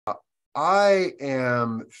I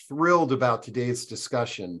am thrilled about today's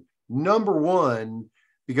discussion. Number one,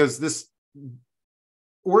 because this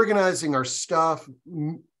organizing our stuff,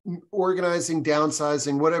 organizing,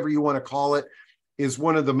 downsizing, whatever you want to call it, is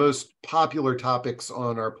one of the most popular topics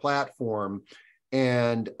on our platform,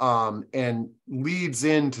 and leads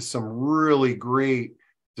into some really great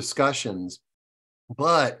discussions.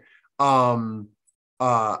 But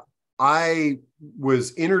I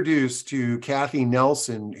was introduced to Cathi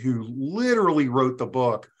Nelson, who literally wrote the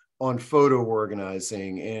book on photo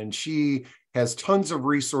organizing, and she has tons of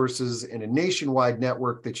resources and a nationwide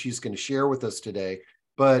network that she's going to share with us today.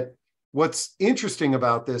 But what's interesting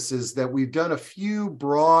about this is that we've done a few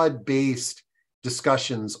broad-based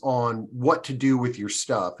discussions on what to do with your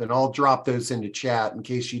stuff, and I'll drop those into chat in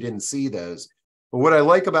case you didn't see those. But what I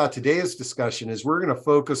like about today's discussion is we're going to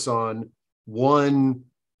focus on one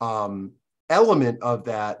element of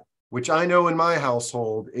that, which I know in my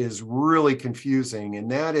household is really confusing,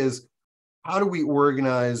 and that is, how do we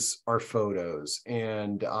organize our photos?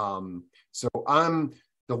 And so I'm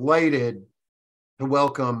delighted to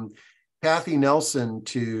welcome Cathi Nelson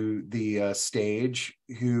to the stage,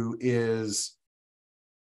 who is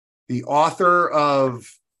the author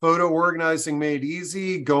of Photo Organizing Made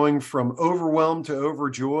Easy, going from overwhelmed to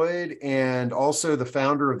overjoyed, and also the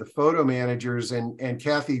founder of the Photo Managers. And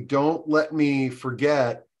Cathi, don't let me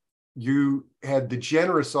forget, you had the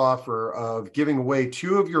generous offer of giving away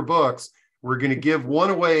 2 of your books. We're going to give one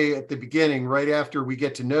away at the beginning, right after we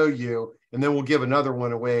get to know you, and then we'll give another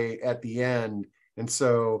one away at the end. And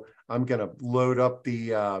so I'm going to load up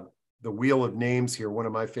the wheel of names here, one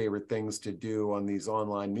of my favorite things to do on these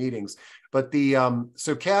online meetings. But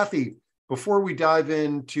so Cathi, before we dive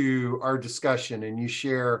into our discussion and you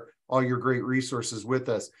share all your great resources with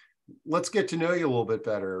us, let's get to know you a little bit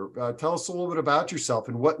better. Tell us a little bit about yourself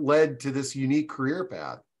and what led to this unique career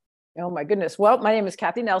path. Oh my goodness. Well, my name is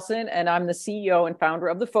Cathi Nelson, and I'm the CEO and founder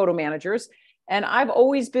of the Photo Managers. And I've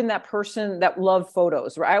always been that person that loved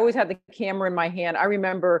photos. I always had the camera in my hand. I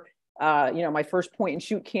remember my first point and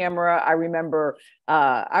shoot camera. I remember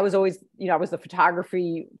I was always, I was the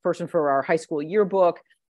photography person for our high school yearbook.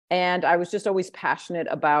 And I was just always passionate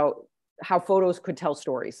about how photos could tell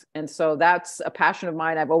stories. And so that's a passion of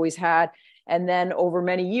mine I've always had. And then over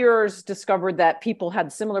many years, discovered that people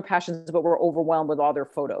had similar passions, but were overwhelmed with all their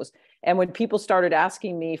photos. And when people started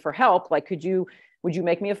asking me for help, like, would you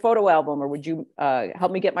make me a photo album, or would you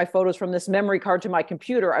help me get my photos from this memory card to my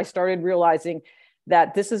computer? I started realizing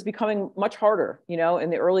that this is becoming much harder. In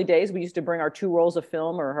the early days, we used to bring our 2 rolls of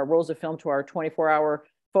film or our rolls of film to our 24-hour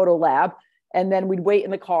photo lab. And then we'd wait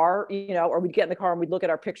in the car, or we'd get in the car and we'd look at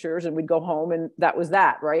our pictures and we'd go home, and that was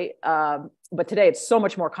that, right? But today it's so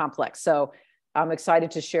much more complex. So I'm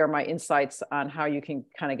excited to share my insights on how you can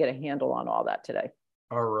kind of get a handle on all that today.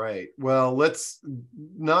 All right. Well, let's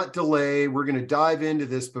not delay. We're going to dive into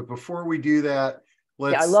this, but before we do that,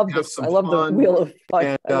 let's I love this. I love the wheel of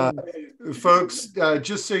fun. And folks,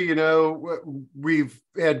 just so you know, we've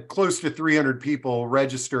had close to 300 people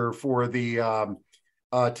register for the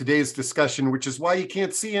today's discussion, which is why you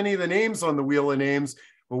can't see any of the names on the wheel of names.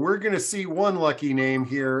 But we're going to see one lucky name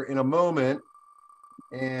here in a moment,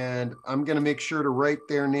 and I'm going to make sure to write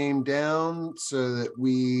their name down so that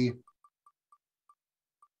we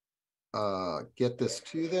get this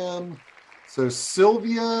to them. So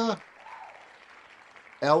Sylvia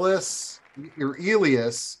Elias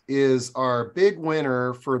is our big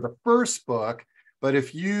winner for the first book. But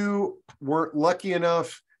if you weren't lucky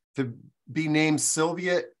enough to be named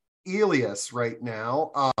Sylvia Elias right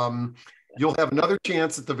now, you'll have another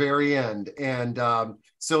chance at the very end. And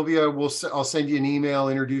Sylvia, I'll send you an email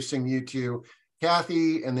introducing you to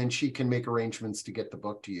Cathi, and then she can make arrangements to get the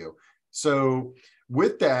book to you. So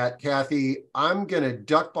with that, Cathi, I'm going to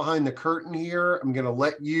duck behind the curtain here. I'm going to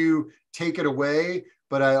let you take it away,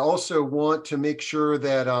 but I also want to make sure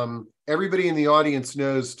that everybody in the audience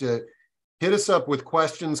knows to hit us up with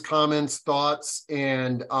questions, comments, thoughts,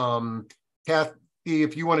 and Cathi,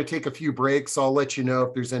 if you want to take a few breaks, I'll let you know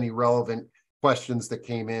if there's any relevant questions that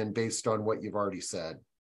came in based on what you've already said.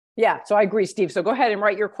 Yeah, so I agree, Steve. So go ahead and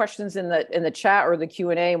write your questions in the chat or the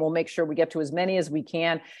Q&A, and we'll make sure we get to as many as we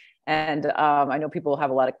can. And I know people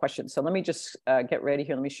have a lot of questions. So let me just get ready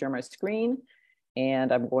here. Let me share my screen.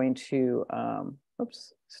 And I'm going to,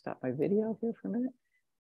 stop my video here for a minute,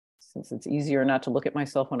 since it's easier not to look at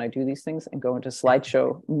myself when I do these things, and go into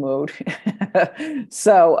slideshow mode.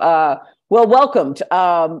 So, well, welcome.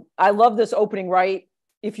 I love this opening, right?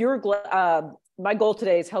 If you're, my goal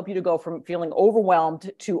today is help you to go from feeling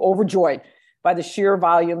overwhelmed to overjoyed by the sheer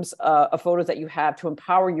volumes of photos that you have, to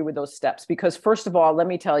empower you with those steps. Because first of all, let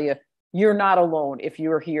me tell you, You're not alone if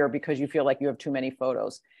you're here because you feel like you have too many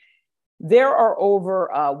photos. There are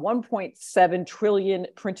over 1.7 trillion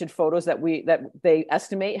printed photos that they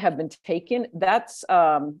estimate have been taken. That's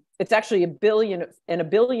it's actually 1 billion, and 1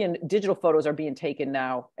 billion digital photos are being taken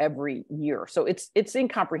now every year. So it's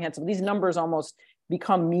incomprehensible. These numbers almost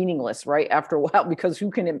become meaningless, right, after a while, because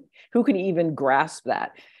who can even grasp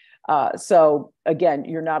that? So again,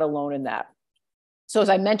 you're not alone in that. So as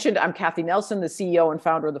I mentioned, I'm Cathi Nelson, the CEO and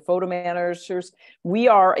founder of the Photo Managers. We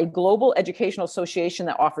are a global educational association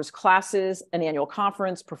that offers classes, an annual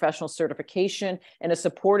conference, professional certification, and a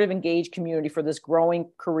supportive, engaged community for this growing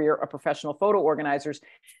career of professional photo organizers.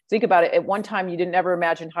 Think about it. At one time, you didn't ever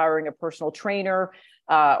imagine hiring a personal trainer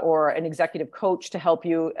or an executive coach to help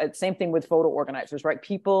you. Same thing with photo organizers, right?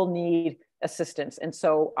 People need assistance. And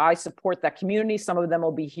so I support that community. Some of them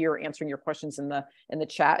will be here answering your questions in the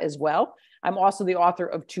chat as well. I'm also the author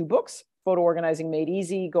of 2 books, Photo Organizing Made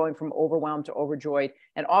Easy, Going from Overwhelmed to Overjoyed,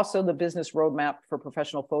 and also the Business Roadmap for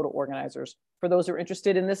Professional Photo Organizers, for those who are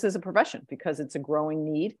interested in this as a profession, because it's a growing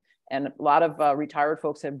need. And a lot of retired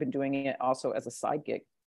folks have been doing it also as a side gig.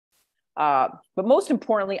 But most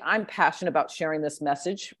importantly, I'm passionate about sharing this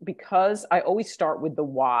message because I always start with the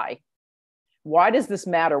why. Why does this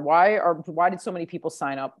matter? Why did so many people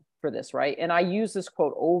sign up for this, right? And I use this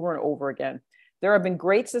quote over and over again. There have been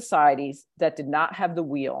great societies that did not have the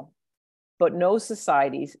wheel, but no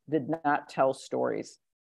societies did not tell stories.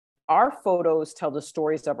 Our photos tell the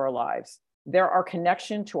stories of our lives. They're our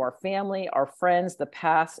connection to our family, our friends, the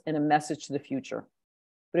past, and a message to the future.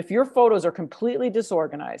 But if your photos are completely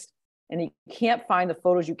disorganized and you can't find the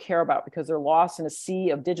photos you care about because they're lost in a sea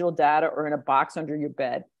of digital data or in a box under your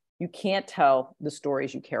bed, you can't tell the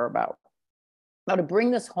stories you care about. Now, to bring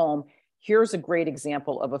this home, here's a great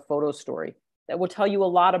example of a photo story that will tell you a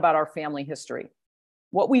lot about our family history,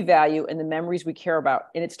 what we value, and the memories we care about.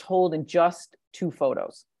 And it's told in just 2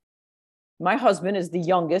 photos. My husband is the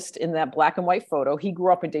youngest in that black and white photo. He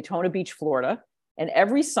grew up in Daytona Beach, Florida. And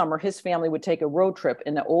every summer, his family would take a road trip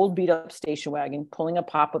in the old beat up station wagon, pulling a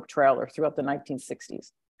pop-up trailer throughout the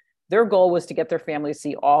 1960s. Their goal was to get their family to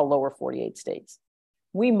see all lower 48 states.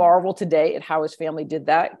 We marvel today at how his family did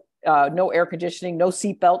that. No air conditioning, no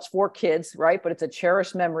seatbelts, 4 kids, right? But it's a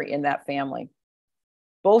cherished memory in that family.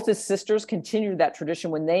 Both his sisters continued that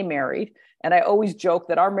tradition when they married. And I always joke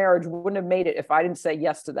that our marriage wouldn't have made it if I didn't say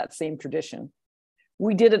yes to that same tradition.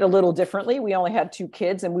 We did it a little differently. We only had 2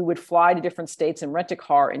 kids, and we would fly to different states and rent a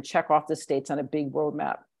car and check off the states on a big road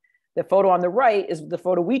map. The photo on the right is the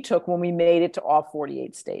photo we took when we made it to all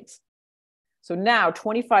 48 states. So now,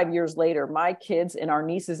 25 years later, my kids and our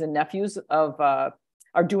nieces and nephews are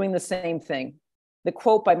doing the same thing. The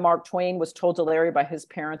quote by Mark Twain was told to Larry by his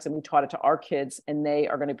parents, and we taught it to our kids, and they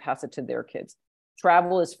are going to pass it to their kids.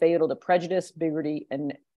 Travel is fatal to prejudice, bigotry,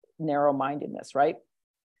 and narrow-mindedness, right?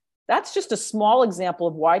 That's just a small example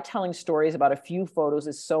of why telling stories about a few photos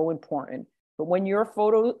is so important. But when your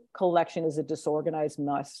photo collection is a disorganized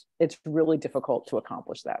mess, it's really difficult to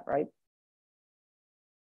accomplish that, right?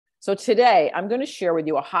 So today, I'm going to share with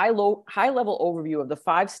you a high-level overview of the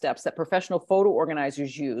 5 steps that professional photo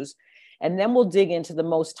organizers use. And then we'll dig into the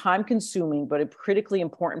most time-consuming but a critically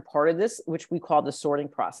important part of this, which we call the sorting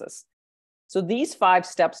process. So these 5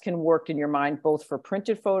 steps can work in your mind both for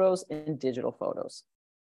printed photos and digital photos.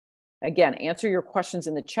 Again, answer your questions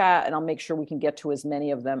in the chat, and I'll make sure we can get to as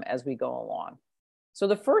many of them as we go along. So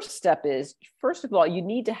the first step is, first of all, you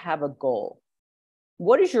need to have a goal.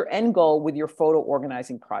 What is your end goal with your photo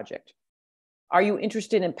organizing project? Are you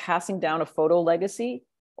interested in passing down a photo legacy?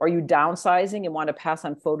 Or are you downsizing and want to pass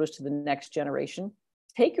on photos to the next generation?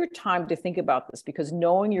 Take your time to think about this, because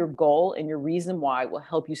knowing your goal and your reason why will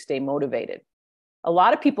help you stay motivated. A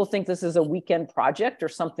lot of people think this is a weekend project or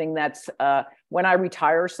something that's when I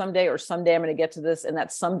retire someday, or someday I'm going to get to this, and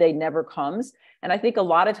that someday never comes. And I think a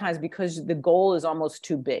lot of times because the goal is almost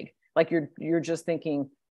too big, like you're just thinking,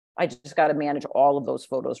 I just got to manage all of those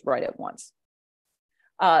photos right at once.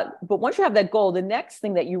 But once you have that goal, the next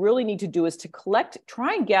thing that you really need to do is to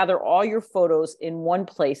try and gather all your photos in one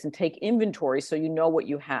place and take inventory so you know what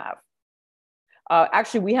you have.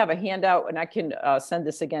 Actually, we have a handout, and I can send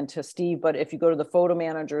this again to Steve, but if you go to the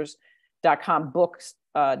photomanagers.com books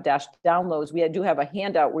 -downloads, we do have a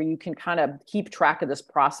handout where you can kind of keep track of this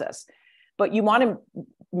process. But you want to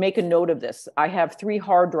make a note of this. I have 3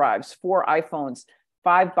 hard drives, 4 iPhones,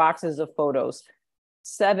 5 boxes of photos,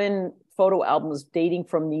 7 photo albums dating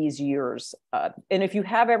from these years. And if you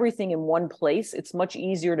have everything in one place, it's much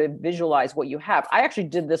easier to visualize what you have. I actually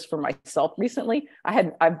did this for myself recently.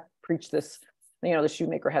 I've preached this You know, the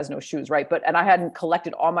shoemaker has no shoes, right? And I hadn't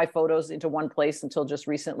collected all my photos into one place until just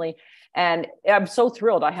recently. And I'm so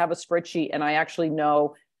thrilled. I have a spreadsheet and I actually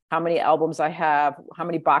know how many albums I have, how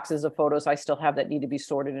many boxes of photos I still have that need to be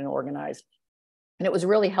sorted and organized. And it was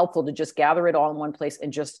really helpful to just gather it all in one place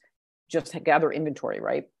and just gather inventory,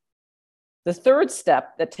 right? The third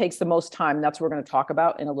step that takes the most time, that's what we're going to talk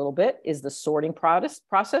about in a little bit, is the sorting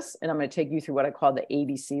process. And I'm going to take you through what I call the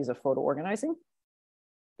ABCs of photo organizing.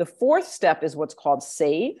 The fourth step is what's called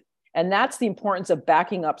save. And that's the importance of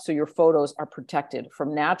backing up so your photos are protected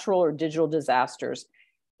from natural or digital disasters.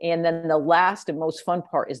 And then the last and most fun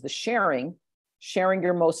part is the sharing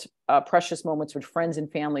your most precious moments with friends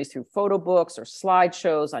and families through photo books or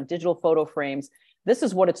slideshows on digital photo frames. This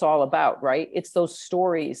is what it's all about, right? It's those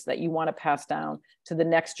stories that you want to pass down to the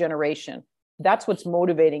next generation. That's what's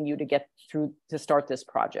motivating you to get through, to start this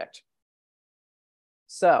project.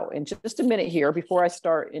 So in just a minute here, before I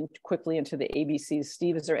start quickly into the ABCs,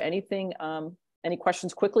 Steve, is there anything, any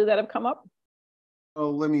questions quickly that have come up? Oh,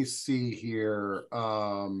 let me see here.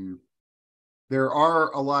 There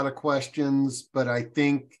are a lot of questions, but I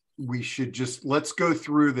think we should let's go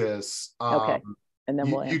through this. Okay. And then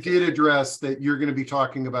you did address that you're going to be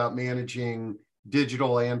talking about managing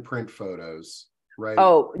digital and print photos, right?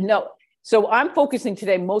 Oh, no. So I'm focusing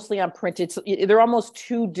today mostly on printed. So they're almost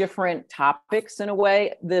two different topics in a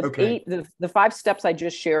way. The 5 steps I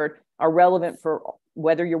just shared are relevant for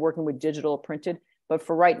whether you're working with digital or printed. But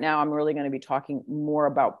for right now, I'm really going to be talking more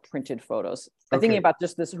about printed photos. I'm thinking about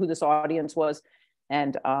just who this audience was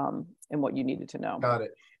and what you needed to know. Got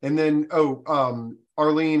it. And then,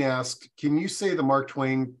 Arlene asked, can you say the Mark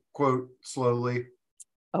Twain quote slowly?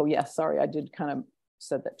 Oh, yeah. Sorry, I did kind of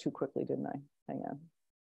said that too quickly, didn't I? Hang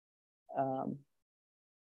on.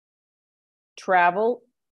 Travel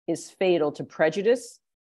is fatal to prejudice,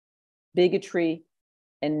 bigotry,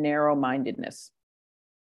 and narrow-mindedness.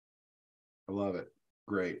 I love it.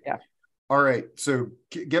 Great. Yeah. All right. So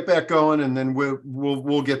get back going, and then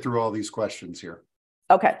we'll get through all these questions here.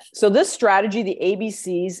 Okay. So this strategy, the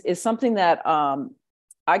ABCs, is something that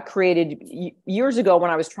I created years ago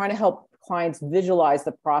when I was trying to help clients visualize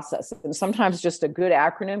the process. And sometimes just a good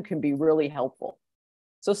acronym can be really helpful.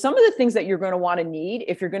 So some of the things that you're going to want to need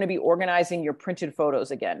if you're going to be organizing your printed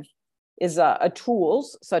photos again is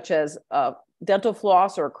tools such as dental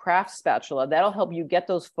floss or a craft spatula. That'll help you get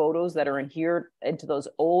those photos that are in here into those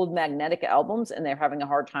old magnetic albums and they're having a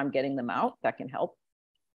hard time getting them out. That can help.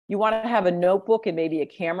 You want to have a notebook and maybe a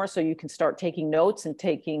camera so you can start taking notes and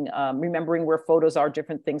remembering where photos are,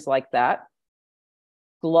 different things like that.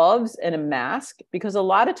 Gloves and a mask, because a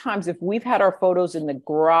lot of times if we've had our photos in the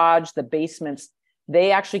garage, the basements,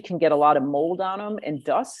 they actually can get a lot of mold on them and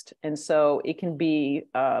dust. And so it can be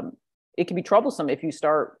troublesome if you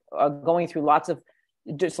start going through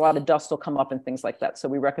just a lot of dust will come up and things like that. So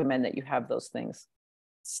we recommend that you have those things.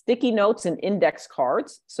 Sticky notes and index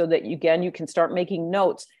cards so that you can start making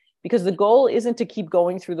notes, because the goal isn't to keep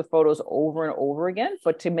going through the photos over and over again,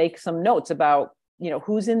 but to make some notes about,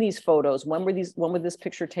 who's in these photos, when was this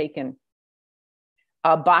picture taken.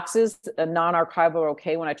 Boxes, a non-archival are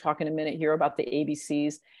okay when I talk in a minute here about the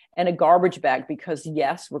ABCs, and a garbage bag, because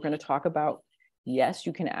yes, we're going to talk about, yes,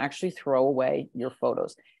 you can actually throw away your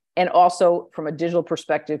photos. And also from a digital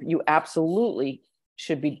perspective, you absolutely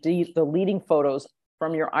should be deleting photos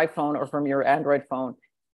from your iPhone or from your Android phone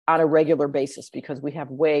on a regular basis, because we have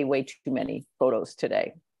way, way too many photos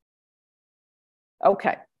today.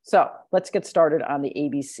 Okay, so let's get started on the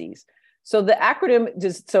ABCs. So the acronym,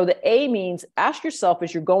 the A means ask yourself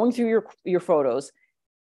as you're going through your photos,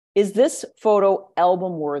 is this photo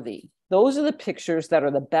album worthy? Those are the pictures that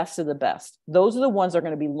are the best of the best. Those are the ones that are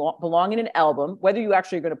going to be belong in an album. Whether you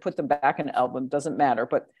actually are going to put them back in an album doesn't matter,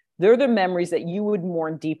 but they're the memories that you would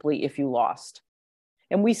mourn deeply if you lost.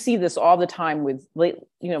 And we see this all the time with with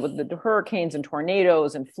the hurricanes and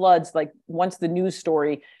tornadoes and floods. Like once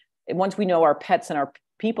we know our pets and our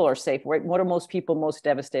people are safe, right? What are most people most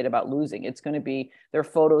devastated about losing? It's going to be their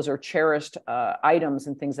photos or cherished items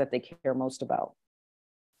and things that they care most about.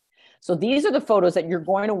 So these are the photos that you're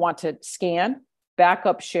going to want to scan, back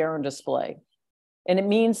up, share, and display. And it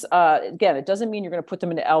means, again, it doesn't mean you're going to put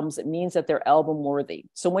them into albums. It means that they're album worthy.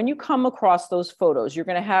 So when you come across those photos, you're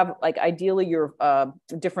going to have, like, ideally you're going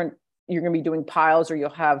to be doing piles, or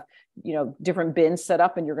you'll have, different bins set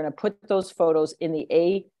up, and you're going to put those photos in the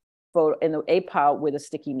A pile with a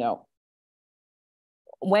sticky note.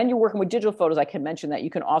 When you're working with digital photos, I can mention that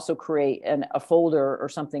you can also create a folder or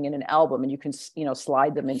something in an album, and you can,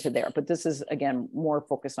 slide them into there. But this is, again, more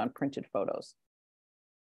focused on printed photos.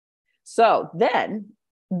 So then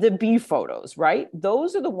the B photos, right?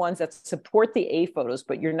 Those are the ones that support the A photos,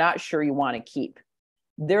 but you're not sure you want to keep.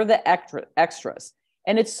 They're the extras.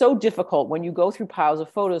 And it's so difficult when you go through piles of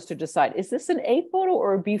photos to decide, is this an A photo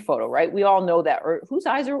or a B photo, right? We all know that, or whose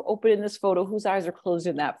eyes are open in this photo, whose eyes are closed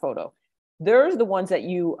in that photo. There's the ones that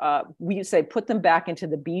we say, put them back into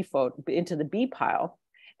the B photo, into the B pile,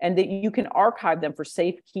 and that you can archive them for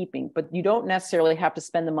safekeeping, but you don't necessarily have to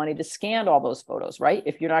spend the money to scan all those photos, right?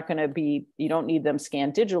 If you're not going to be, you don't need them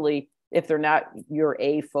scanned digitally if they're not your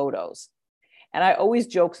A photos. And I always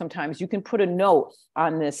joke sometimes, you can put a note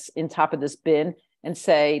on this in top of this bin and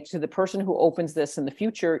say to the person who opens this in the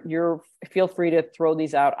future, feel free to throw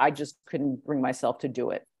these out. I just couldn't bring myself to do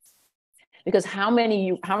it. Because how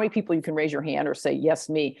many people you can raise your hand or say, yes,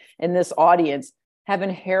 me, in this audience have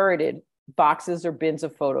inherited boxes or bins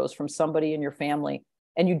of photos from somebody in your family,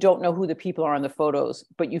 and you don't know who the people are in the photos,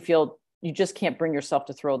 but you feel you just can't bring yourself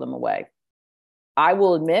to throw them away. I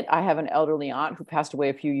will admit, I have an elderly aunt who passed away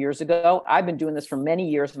a few years ago. I've been doing this for many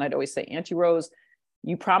years, and I'd always say, Auntie Rose,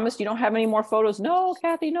 you promised you don't have any more photos? No,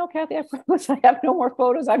 Cathi, I promise I have no more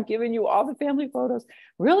photos. I've given you all the family photos.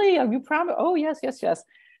 Really? Have you promised? Oh, yes.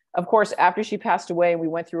 Of course, after she passed away and we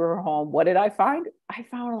went through her home, what did I find? I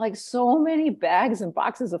found like so many bags and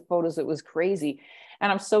boxes of photos. It was crazy.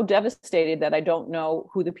 And I'm so devastated that I don't know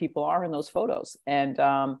who the people are in those photos. And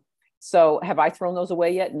so have I thrown those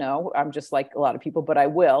away yet? No, I'm just like a lot of people, but I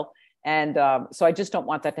will. And so I just don't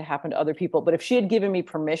want that to happen to other people. But if she had given me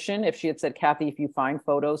permission, if she had said, Cathi, if you find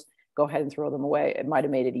photos, go ahead and throw them away, it might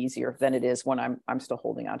have made it easier than it is when I'm still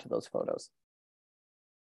holding on to those photos.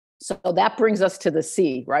 So that brings us to the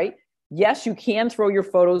C, right? Yes, you can throw your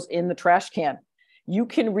photos in the trash can. You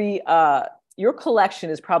can your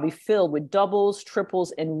collection is probably filled with doubles,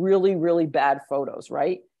 triples, and really, really bad photos,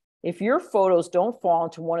 right? If your photos don't fall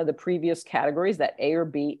into one of the previous categories, that A or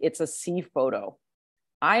B, it's a C photo.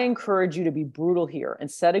 I encourage you to be brutal here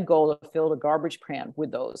and set a goal to fill the garbage can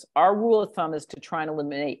with those. Our rule of thumb is to try and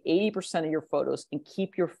eliminate 80% of your photos and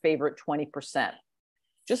keep your favorite 20%.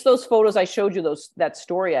 Just those photos I showed you, that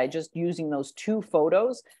story, I just using those 2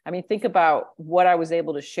 photos. I mean, think about what I was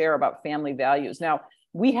able to share about family values. Now,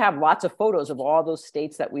 we have lots of photos of all those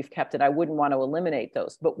states that we've kept, and I wouldn't want to eliminate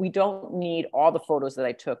those, but we don't need all the photos that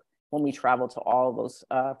I took when we traveled to all of those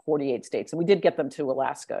 48 states. And we did get them to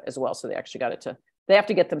Alaska as well. So they actually they have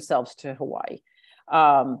to get themselves to Hawaii.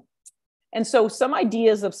 And so some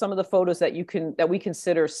ideas of some of the photos that we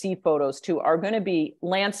consider C photos too are going to be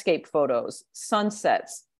landscape photos,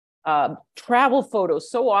 sunsets, travel photos.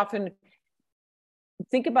 So often,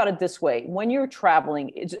 think about it this way: when you're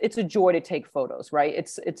traveling, it's a joy to take photos, right?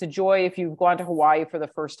 It's a joy if you've gone to Hawaii for the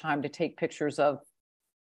first time to take pictures of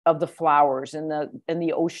the flowers and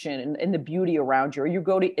the ocean and the beauty around you. Or you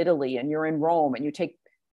go to Italy and you're in Rome and you take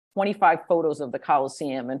 25 photos of the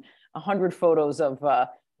Colosseum and 100 photos of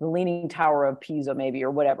the Leaning Tower of Pisa, maybe, or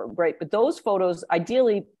whatever, right? But those photos,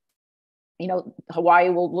 ideally, Hawaii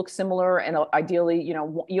will look similar, and ideally,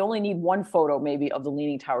 you only need 1 photo maybe of the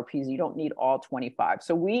Leaning Tower of Pisa. You don't need all 25.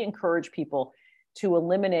 So we encourage people to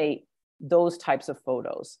eliminate those types of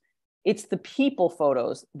photos. It's the people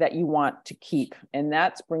photos that you want to keep. And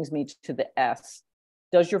that brings me to the S.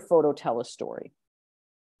 Does your photo tell a story?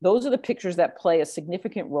 Those are the pictures that play a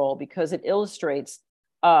significant role because it illustrates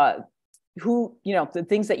the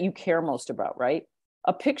things that you care most about, right?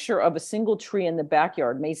 A picture of a single tree in the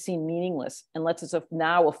backyard may seem meaningless unless it's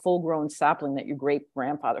now a full-grown sapling that your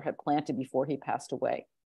great-grandfather had planted before he passed away.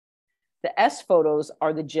 The S photos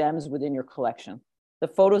are the gems within your collection, the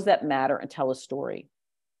photos that matter and tell a story.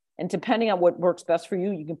 And depending on what works best for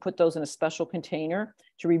you, you can put those in a special container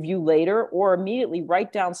to review later, or immediately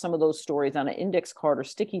write down some of those stories on an index card or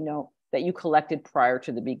sticky note that you collected prior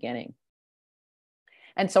to the beginning.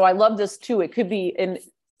 And so I love this too. It could be, and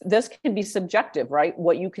this can be subjective, right?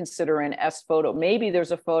 What you consider an S photo. Maybe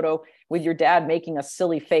there's a photo with your dad making a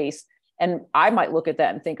silly face, and I might look at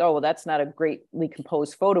that and think, oh, well, that's not a greatly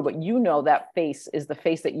composed photo, but that face is the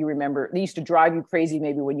face that you remember. They used to drive you crazy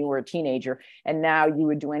maybe when you were a teenager, and now you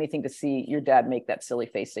would do anything to see your dad make that silly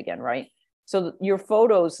face again, right? So your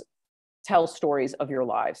photos tell stories of your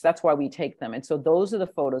lives. That's why we take them. And so those are the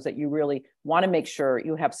photos that you really want to make sure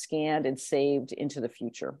you have scanned and saved into the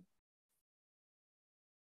future.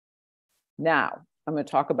 Now, I'm going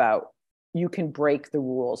to talk about you can break the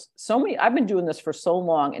rules. I've been doing this for so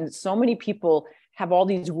long, and so many people have all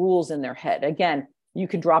these rules in their head. Again, you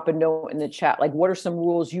can drop a note in the chat, like, what are some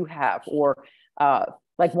rules you have? Or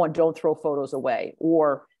like one, don't throw photos away.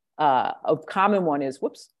 Or a common one is,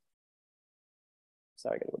 whoops.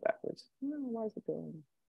 Sorry, I gotta go backwards. No, why is it going?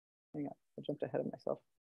 Hang on, I jumped ahead of myself.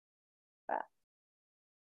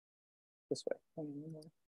 this way.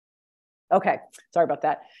 Okay, sorry about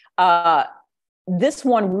that. This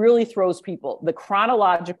one really throws people, the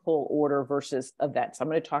chronological order versus events. I'm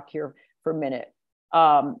going to talk here for a minute.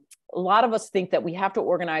 A lot of us think that we have to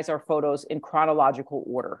organize our photos in chronological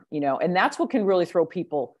order, and that's what can really throw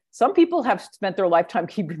people. Some people have spent their lifetime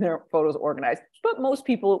keeping their photos organized, but most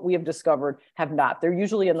people we have discovered have not. They're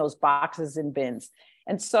usually in those boxes and bins.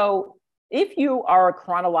 And so if you are a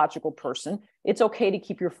chronological person, it's okay to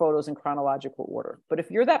keep your photos in chronological order. But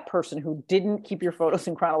if you're that person who didn't keep your photos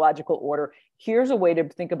in chronological order, here's a way to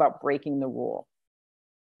think about breaking the rule.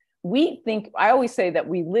 I always say that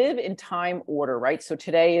we live in time order, right? So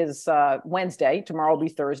today is Wednesday, tomorrow will be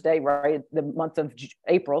Thursday, right? The month of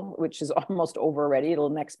April, which is almost over already.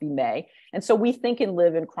 It'll next be May. And so we think and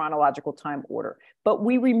live in chronological time order, but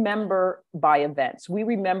we remember by events. We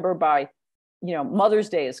remember by, Mother's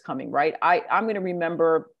Day is coming, right? I'm going to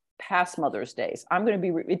remember past Mother's Days.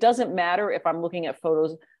 It doesn't matter if I'm looking at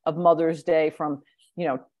photos of Mother's Day from,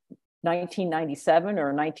 1997 or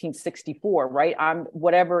 1964, right?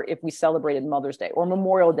 Whatever, if we celebrated Mother's Day or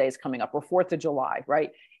Memorial Day is coming up or 4th of July, right?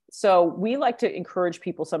 So we like to encourage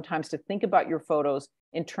people sometimes to think about your photos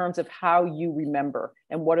in terms of how you remember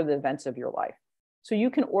and what are the events of your life. So you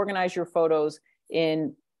can organize your photos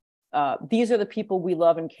in, these are the people we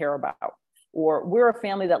love and care about, or we're a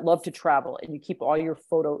family that love to travel and you keep all your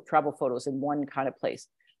travel photos in one kind of place.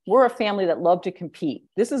 We're a family that love to compete.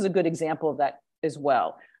 This is a good example of that as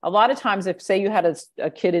well. A lot of times, if say you had a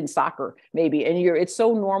kid in soccer, maybe, and it's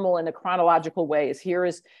so normal in a chronological way, is here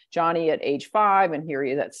is Johnny at age 5, and here he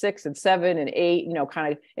is at 6 and 7 and 8,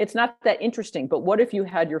 kind of, it's not that interesting. But what if you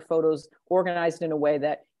had your photos organized in a way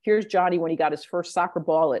that here's Johnny when he got his first soccer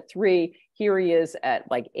ball at 3, here he is at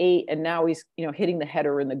like 8, and now he's, hitting the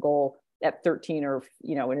header in the goal at 13, or,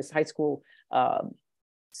 in his high school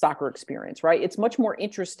soccer experience, right? It's much more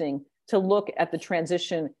interesting to look at the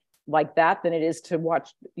transition like that than it is to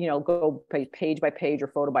watch, go page by page or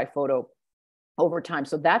photo by photo over time.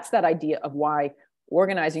 So that's that idea of why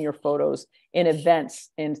organizing your photos in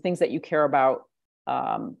events and things that you care about,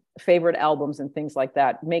 favorite albums and things like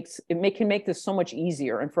that can make this so much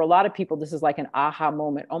easier. And for a lot of people, this is like an aha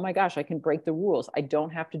moment. Oh my gosh, I can break the rules. I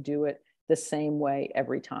don't have to do it the same way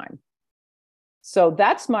every time. So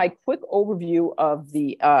that's my quick overview of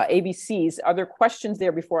the ABCs. Are there questions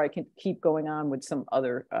there before I can keep going on with some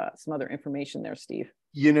other information there, Steve?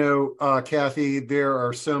 Cathi, there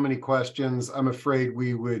are so many questions. I'm afraid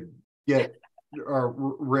we would get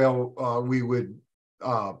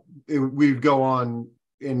we'd go on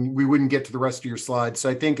and we wouldn't get to the rest of your slides. So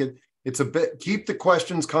I think it's a bit, keep the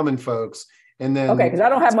questions coming, folks. And then, okay, because I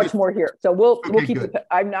don't have much more here, so we'll keep good.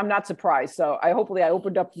 I'm not surprised. So hopefully I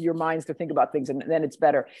opened up your minds to think about things, and then it's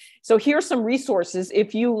better. So here's some resources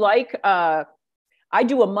if you like. I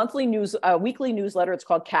do a weekly newsletter. It's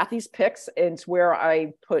called Cathy's Picks. It's where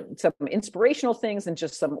I put some inspirational things and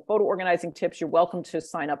just some photo organizing tips. You're welcome to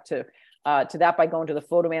sign up to that by going to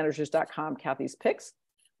thephotomanagers.com Cathy's Picks.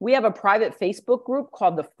 We have a private Facebook group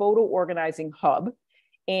called the Photo Organizing Hub.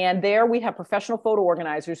 And there we have professional photo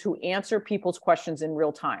organizers who answer people's questions in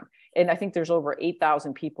real time. And I think there's over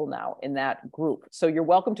 8,000 people now in that group. So you're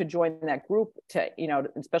welcome to join that group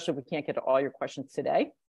especially if we can't get to all your questions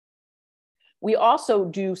today. We also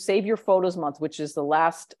do Save Your Photos Month, which is the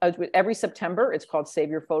last, every September, it's called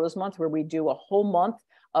Save Your Photos Month, where we do a whole month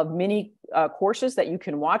of mini courses that you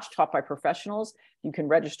can watch taught by professionals. You can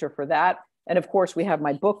register for that. And of course, we have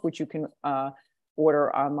my book, which you can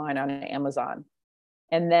order online on Amazon.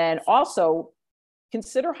 And then also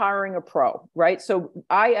consider hiring a pro, right? So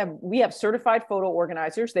we have certified photo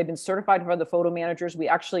organizers. They've been certified by the photo managers.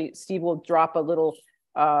 Steve will drop a little,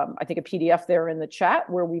 I think a PDF there in the chat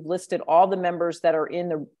where we've listed all the members that are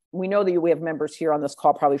we know that we have members here on this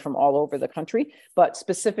call, probably from all over the country, but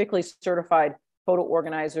specifically certified photo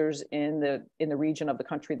organizers in the region of the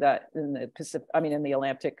country in the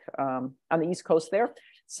Atlantic, on the East Coast there.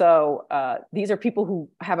 So these are people who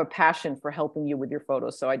have a passion for helping you with your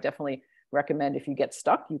photos. So I definitely recommend, if you get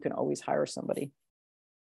stuck, you can always hire somebody.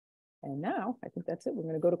 And now I think that's it. We're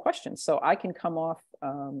going to go to questions. So I can come off.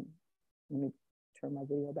 Let me turn my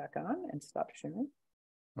video back on and stop sharing.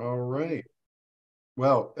 All right.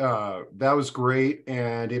 Well, that was great.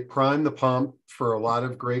 And it primed the pump for a lot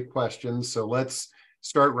of great questions. So let's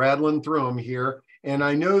start rattling through them here. And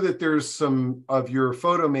I know that there's some of your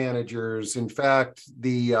photo managers. In fact,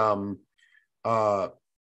 the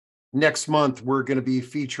next month, we're going to be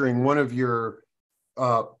featuring one of your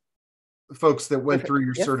folks that went through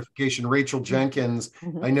your certification, Rachel Jenkins.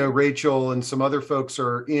 Mm-hmm. I know Rachel and some other folks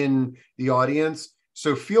are in the audience.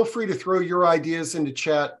 So feel free to throw your ideas into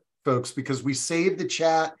chat, folks, because we save the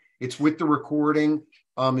chat It's with the recording.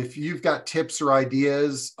 If you've got tips or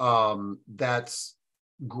ideas, that's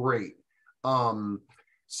great.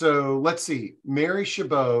 So let's see. Mary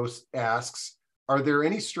Chabot asks, are there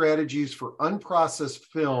any strategies for unprocessed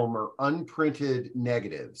film or unprinted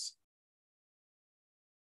negatives?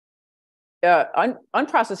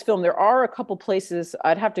 Unprocessed film, there are a couple places,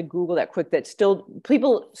 I'd have to Google that quick, that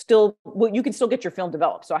well, you can still get your film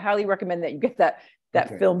developed. So I highly recommend that you get that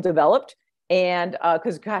okay. Film developed. And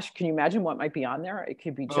because gosh, can you imagine what might be on there? It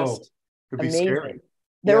could be just amazing. Scary.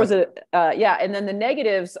 There was and then the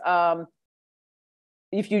negatives,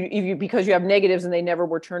 if you because you have negatives and they never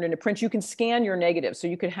were turned into print, you can scan your negatives. So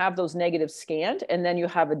you can have those negatives scanned, and then you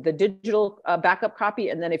have the digital backup copy.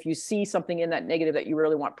 And then if you see something in that negative that you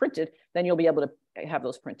really want printed, then you'll be able to have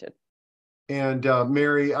those printed. And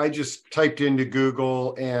Mary, I just typed into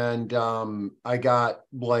Google, and I got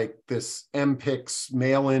like this MPix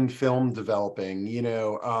mail-in film developing,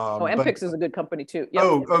 MPix is a good company too. Yep.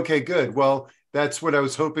 Oh, okay, good. Well, that's what I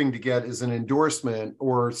was hoping to get, is an endorsement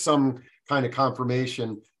or some kind of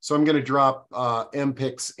confirmation. So I'm going to drop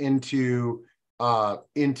MPix into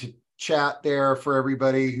chat there for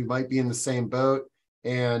everybody who might be in the same boat.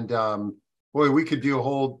 And boy, we could do a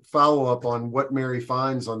whole follow-up on what Mary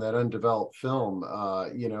finds on that undeveloped film,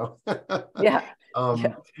 Yeah.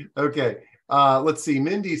 Okay. Let's see.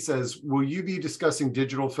 Mindy says, will you be discussing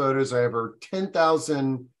digital photos? I have over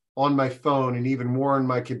 10,000 on my phone and even more on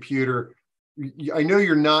my computer. I know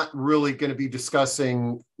you're not really going to be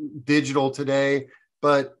discussing digital today,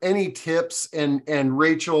 but any tips? And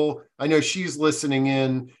Rachel, I know she's listening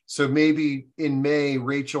in, so maybe in May,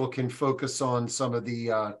 Rachel can focus on some of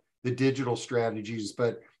the digital strategies.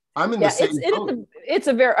 But I'm in the same boat. It's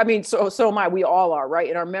a very, I mean, so am I. We all are, right?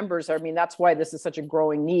 And our members, I mean, that's why this is such a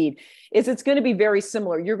growing need. It's going to be very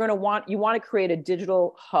similar. You want to create a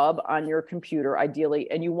digital hub on your computer,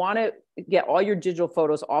 ideally, and you want to get all your digital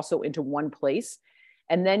photos also into one place.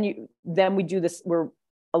 And then we do this.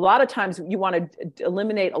 A lot of times you want to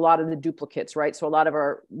eliminate a lot of the duplicates, right? So a lot of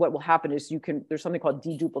what will happen is there's something called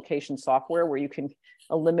deduplication software where you can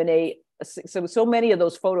eliminate. So many of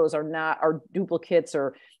those photos are duplicates,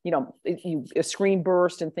 or, a screen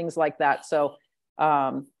burst and things like that. So,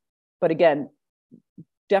 but again,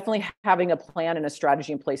 definitely having a plan and a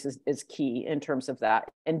strategy in place is key in terms of that.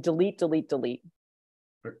 And delete.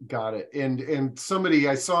 Got it. And somebody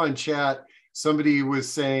I saw in chat, somebody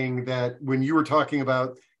was saying that when you were talking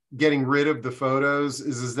about getting rid of the photos,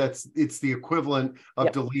 it's the equivalent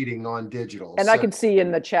of deleting on digital. And I can see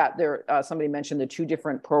in the chat there, somebody mentioned the two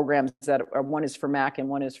different programs that one is for Mac and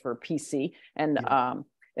one is for PC.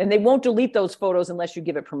 And they won't delete those photos unless you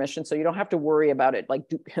give it permission. So you don't have to worry about it like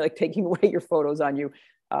taking away your photos on you.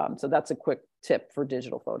 So that's a quick tip for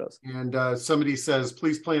digital photos. And somebody says,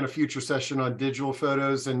 please plan a future session on digital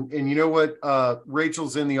photos. And you know what?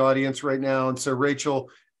 Rachel's in the audience right now. And so Rachel,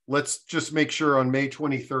 let's just make sure on May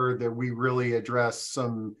 23rd that we really address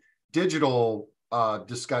some digital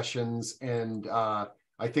discussions. And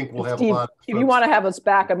I think we'll have Steve, a lot of if you want to have us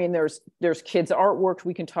back, I mean, there's kids' artwork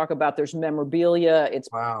we can talk about. There's memorabilia. It's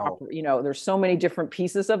proper, there's so many different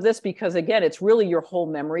pieces of this, because again, it's really your whole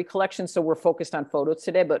memory collection. So we're focused on photos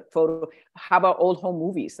today, but how about old home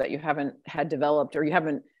movies that you haven't had developed, or you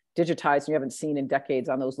haven't digitized and you haven't seen in decades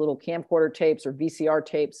on those little camcorder tapes or VCR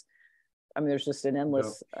tapes? I mean, there's just an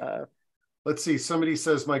endless. Let's see. Somebody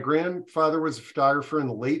says, my grandfather was a photographer in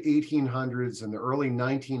the late 1800s and the early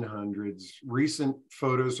 1900s. Recent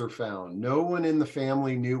photos are found. No one in the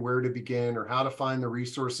family knew where to begin or how to find the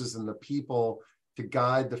resources and the people to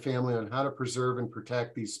guide the family on how to preserve and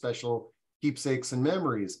protect these special keepsakes and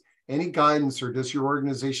memories. Any guidance, or does your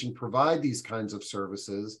organization provide these kinds of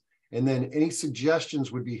services? And then any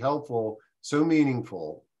suggestions would be helpful, so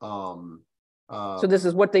meaningful. So this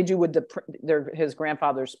is what they do with his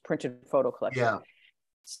grandfather's printed photo collection. Yeah.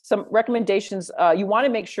 Some recommendations. You want to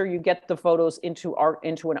make sure you get the photos into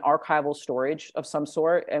an archival storage of some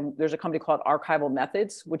sort. And there's a company called Archival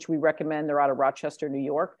Methods, which we recommend. They're out of Rochester, New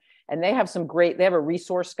York. And they have they have a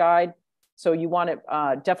resource guide. So you want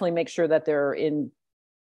to definitely make sure that they're in,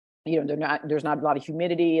 there's not a lot of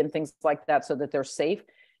humidity and things like that, so that they're safe.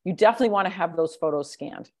 You definitely want to have those photos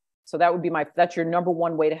scanned. So that's your number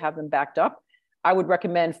one way to have them backed up. I would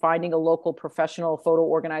recommend finding a local professional photo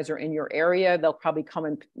organizer in your area. They'll probably come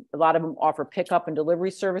and a lot of them offer pickup and delivery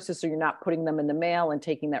services, so you're not putting them in the mail and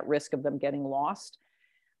taking that risk of them getting lost.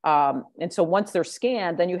 And so once they're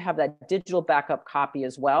scanned, then you have that digital backup copy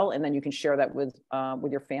as well, and then you can share that with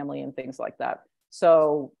your family and things like that.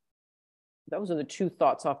 So those are the two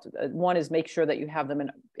thoughts one is make sure that you have them in,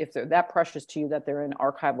 if they're that precious to you, that they're in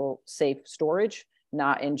archival safe storage,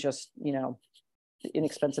 not in just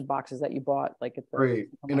inexpensive boxes that you bought, like at the. Great.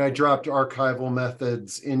 And I dropped archival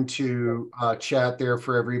methods into chat there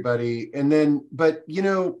for everybody. And then, but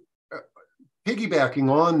piggybacking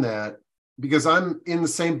on that, because I'm in the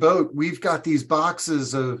same boat, we've got these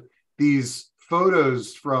boxes of these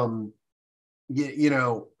photos from,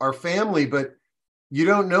 our family, but you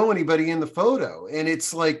don't know anybody in the photo. And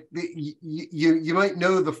it's like, you might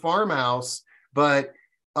know the farmhouse, but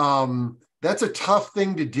that's a tough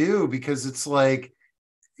thing to do, because it's like,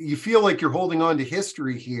 you feel like you're holding on to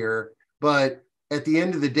history here, but at the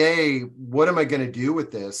end of the day, what am I going to do with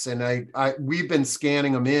this? And we've been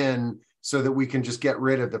scanning them in so that we can just get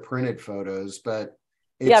rid of the printed photos, but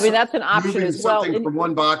yeah, I mean, that's an option as well. Something from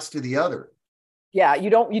one box to the other. Yeah,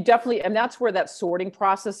 you definitely, and that's where that sorting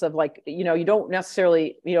process of like, you don't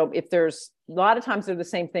necessarily, if there's a lot of times they're the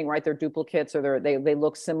same thing, right? They're duplicates, or they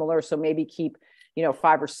look similar. So maybe keep,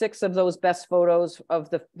 5 or 6 of those best photos of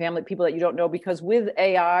the family people that you don't know, because with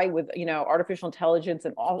AI, with, artificial intelligence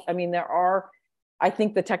and all, I mean, I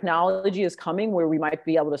think the technology is coming where we might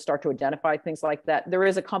be able to start to identify things like that. There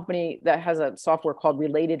is a company that has a software called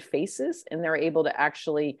Related Faces, and they're able to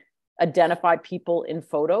actually identify people in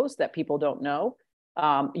photos that people don't know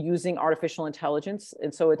using artificial intelligence.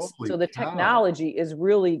 And so the technology is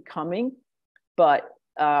really coming, but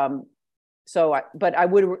but I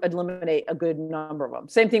would eliminate a good number of them.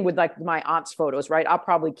 Same thing with like my aunt's photos, right? I'll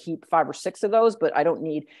probably keep 5 or 6 of those, but I don't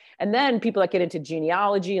need. And then people that get into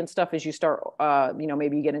genealogy and stuff, as you start,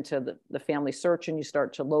 maybe you get into the family search and you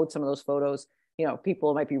start to load some of those photos,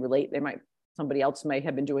 people might be somebody else may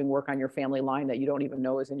have been doing work on your family line that you don't even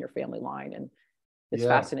know is in your family line. And it's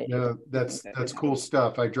fascinating. No, that's cool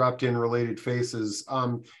stuff. I dropped in Related Faces.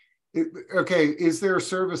 Okay, is there a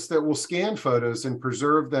service that will scan photos and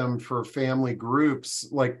preserve them for family groups?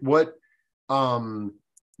 Like what, do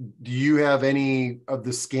you have any of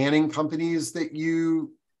the scanning companies that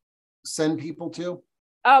you send people to?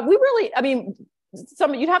 You'd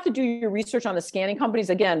have to do your research on the scanning companies.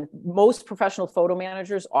 Again, most professional photo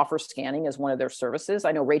managers offer scanning as one of their services.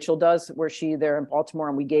 I know Rachel does, they're in Baltimore,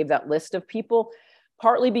 and we gave that list of people,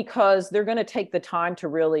 partly because they're going to take the time to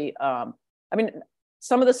really,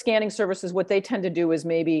 some of the scanning services, what they tend to do is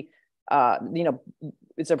maybe,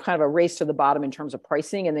 it's a kind of a race to the bottom in terms of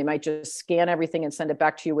pricing, and they might just scan everything and send it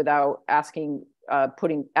back to you without asking,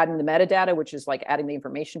 adding the metadata, which is like adding the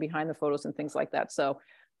information behind the photos and things like that. So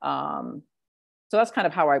that's kind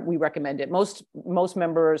of how we recommend it. Most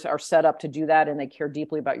members are set up to do that, and they care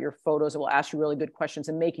deeply about your photos. It will ask you really good questions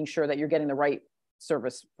and making sure that you're getting the right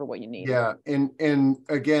service for what you need. Yeah, and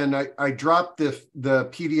again, I dropped the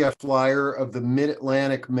PDF flyer of the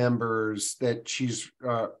Mid-Atlantic members that she's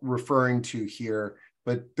referring to here,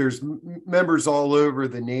 but there's members all over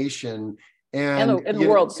the nation and the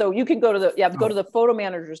world. So you can go to the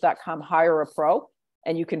photomanagers.com, hire a pro,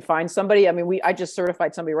 and you can find somebody. I mean, I just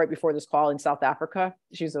certified somebody right before this call in South Africa.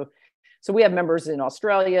 So we have members in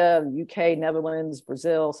Australia, UK, Netherlands,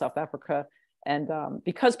 Brazil, South Africa. And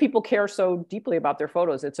because people care so deeply about their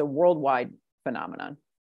photos, it's a worldwide phenomenon.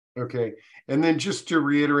 Okay. And then just to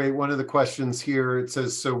reiterate one of the questions here, it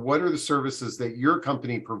says, so what are the services that your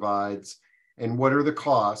company provides and what are the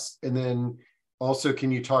costs? And then also,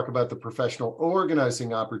 can you talk about the professional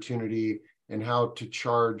organizing opportunity and how to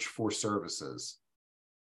charge for services?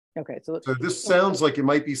 Okay. So this sounds like it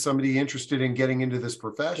might be somebody interested in getting into this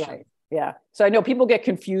profession. Right. Yeah. So I know people get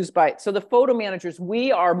confused by it. So the photo managers,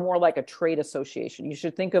 we are more like a trade association. You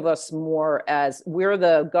should think of us more as we're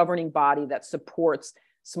the governing body that supports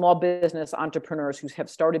small business entrepreneurs who have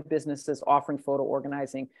started businesses offering photo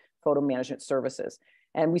organizing, photo management services.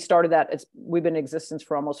 And we started that, we've been in existence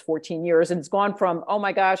for almost 14 years. And it's gone from, oh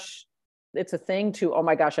my gosh, it's a thing, to, oh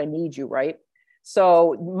my gosh, I need you, right?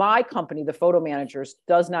 So my company, the Photo Managers,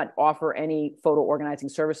 does not offer any photo organizing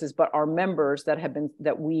services, but our members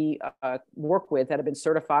that we work with that have been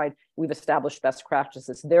certified, we've established best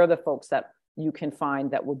practices. They're the folks that you can find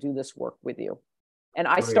that will do this work with you. And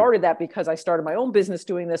I started that because I started my own business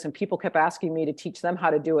doing this, and people kept asking me to teach them how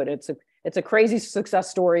to do it. It's a crazy success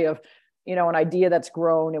story of, an idea that's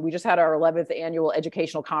grown. And we just had our 11th annual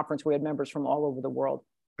educational conference. We had members from all over the world.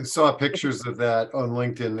 I saw pictures of that on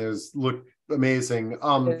LinkedIn. Those look amazing.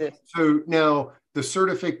 So now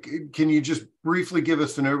can you just briefly give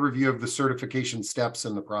us an overview of the certification steps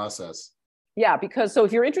in the process? Yeah, so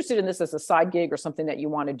if you're interested in this as a side gig or something that you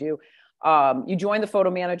want to do, you join the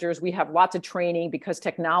Photo Managers. We have lots of training because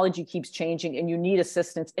technology keeps changing and you need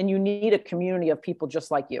assistance and you need a community of people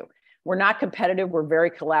just like you. We're not competitive. We're very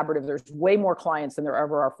collaborative. There's way more clients than there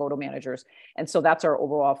ever are photo managers. And so that's our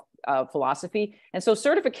overall philosophy. And so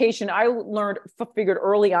certification, I figured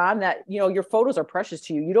early on that, your photos are precious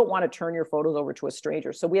to you. You don't want to turn your photos over to a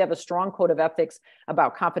stranger. So we have a strong code of ethics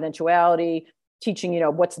about confidentiality, teaching,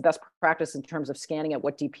 what's the best practice in terms of scanning at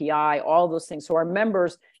what DPI, all those things. So our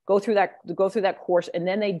members go through that course, and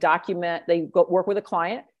then they work with a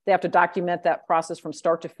client. They have to document that process from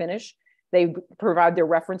start to finish. They provide their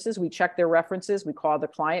references. We check their references. We call the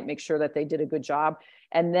client, make sure that they did a good job.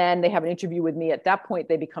 And then they have an interview with me. At that point,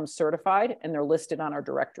 they become certified and they're listed on our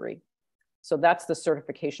directory. So that's the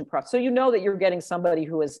certification process. So you know that you're getting somebody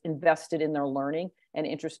who has invested in their learning and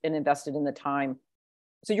invested in the time.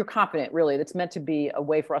 So you're confident, really. That's meant to be a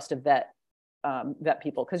way for us to vet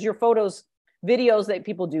people, because your photos, videos that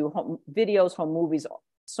people do, home movies,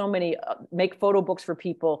 so many make photo books for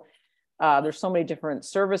people. There's so many different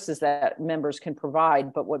services that members can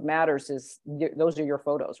provide, but what matters is those are your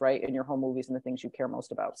photos, right? And your home movies and the things you care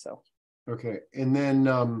most about. So, okay. And then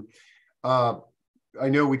I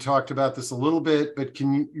know we talked about this a little bit, but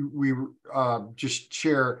can we just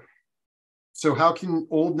share? So how can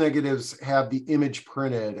old negatives have the image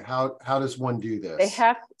printed? How does one do this?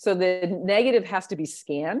 So the negative has to be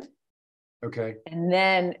scanned. Okay. And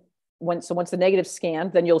then once the negative's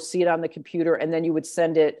scanned, then you'll see it on the computer, and then you would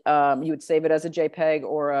send it, you would save it as a JPEG,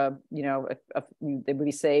 or they would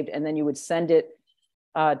be saved, and then you would send it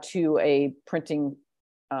to a printing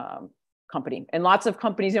company. And lots of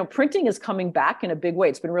companies, printing is coming back in a big way.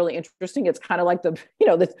 It's been really interesting. It's kind of like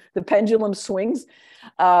the pendulum swings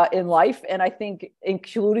in life. And I think,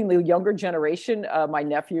 including the younger generation, my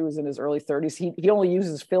nephew is in his early 30s. He only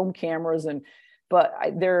uses film cameras,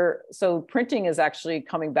 so printing is actually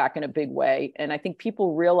coming back in a big way. And I think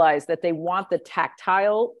people realize that they want the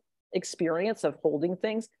tactile experience of holding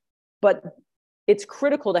things, but it's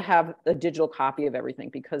critical to have a digital copy of everything,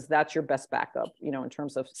 because that's your best backup, in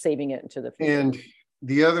terms of saving it into the future. And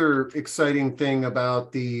the other exciting thing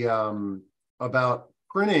about about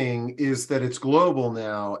printing is that it's global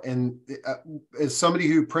now. And as somebody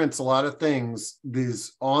who prints a lot of things,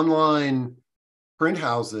 these online print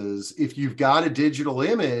houses, if you've got a digital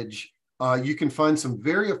image, you can find some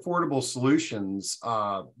very affordable solutions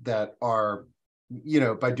that are,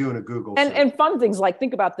 by doing a Google search. And fun things, like,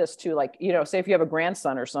 think about this too, like, say if you have a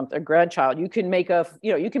grandson or something, a grandchild, you can make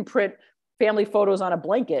you can print family photos on a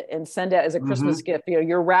blanket and send it as a Christmas gift.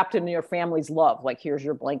 You're wrapped in your family's love, like, here's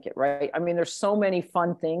your blanket, right? I mean, there's so many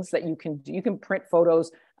fun things that you can do. You can print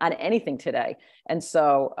photos on anything today. And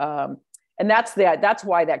so, and that's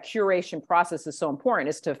why that curation process is so important,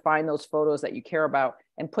 is to find those photos that you care about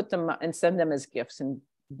and put them and send them as gifts, and,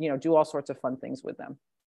 do all sorts of fun things with them.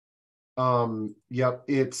 Yep.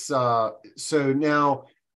 It's, so now,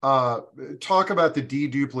 talk about the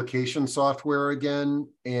deduplication software again.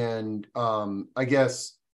 And, I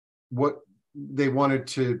guess what they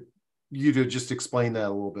wanted you to just explain that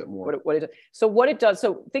a little bit more. What it does.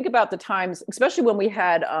 So think about the times, especially when we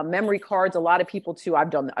had memory cards. A lot of people too. I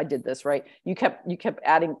did this, right? You kept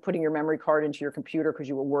putting your memory card into your computer because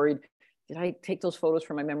you were worried, did I take those photos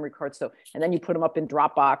from my memory card? So, and then you put them up in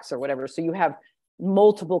Dropbox or whatever. So you have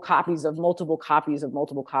multiple copies,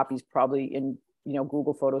 probably in,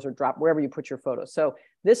 Google Photos or wherever you put your photos. So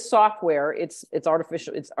this software, it's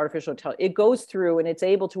artificial intelligence. It goes through and it's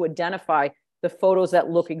able to identify the photos that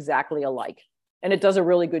look exactly alike. And it does a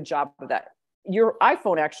really good job of that. Your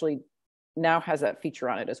iPhone actually now has that feature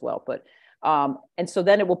on it as well. But, and so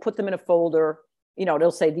then it will put them in a folder,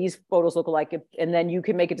 it'll say these photos look alike, and then you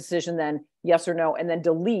can make a decision then, yes or no, and then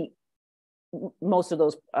delete most of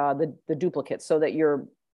those, the duplicates, so that you're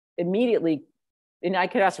immediately, and I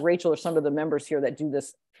could ask Rachel or some of the members here that do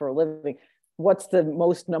this for a living, what's the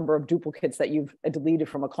most number of duplicates that you've deleted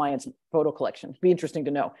from a client's photo collection? It'd be interesting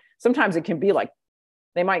to know. Sometimes it can be like,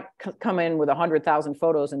 they might come in with 100,000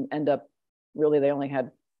 photos and end up, really, they only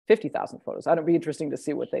had 50,000 photos. It'd be interesting to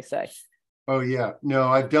see what they say. Oh yeah, no,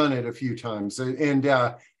 I've done it a few times. And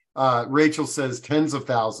Rachel says tens of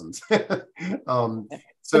thousands.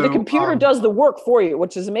 So, but the computer does the work for you,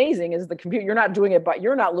 which is amazing. Is the computer, you're not doing it, but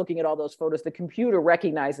you're not looking at all those photos. The computer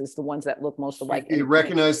recognizes the ones that look most alike. It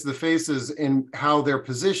recognizes the faces and how they're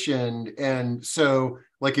positioned. And so,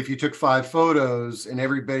 like, if you took 5 photos and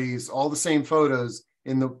everybody's all the same photos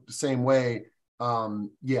in the same way,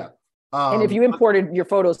 yeah. And if you imported your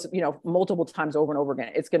photos, multiple times over and over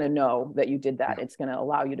again, it's going to know that you did that. Yeah. It's going to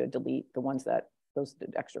allow you to delete the ones those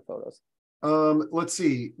extra photos. Let's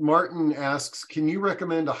see. Martin asks, can you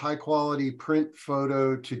recommend a high quality print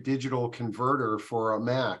photo to digital converter for a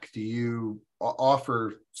Mac? Do you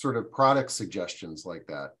offer sort of product suggestions like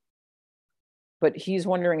that? But he's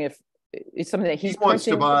wondering if it's something that He he's wants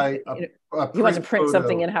to printing. buy a He wants to print print photo.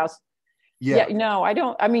 something in-house. Yeah. Yeah, no, I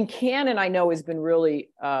don't. I mean, Canon, I know, has been really,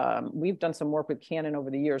 we've done some work with Canon over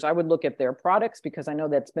the years. I would look at their products because I know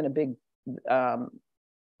that's been a big, I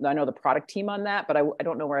know the product team on that, but I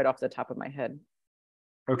don't know right off the top of my head.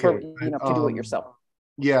 Okay. For, to do it yourself.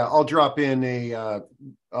 Yeah, I'll drop in a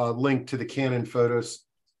link to the Canon photos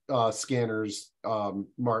scanners,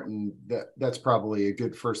 Martin. That's probably a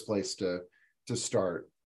good first place to start.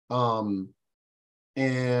 And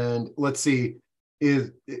let's see,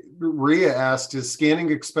 Rhea asked, is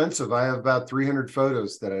scanning expensive? I have about 300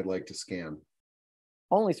 photos that I'd like to scan.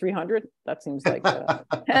 Only 300? That seems like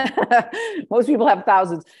most people have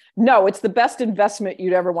thousands. No, it's the best investment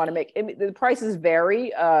you'd ever want to make. The prices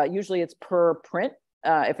vary. Usually it's per print,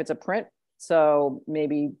 if it's a print. So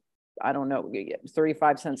maybe, I don't know,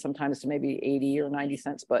 35 cents sometimes to maybe 80 or 90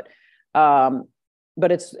 cents. But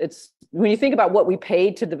it's when you think about what we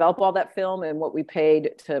paid to develop all that film and what we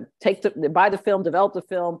paid to buy the film, develop the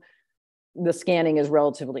film, the scanning is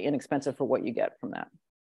relatively inexpensive for what you get from that.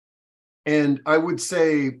 And I would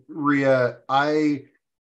say, Rhea, I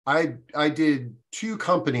did 2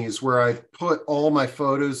 companies where I put all my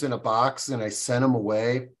photos in a box and I sent them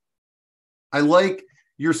away. I like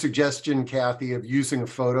your suggestion, Cathi, of using a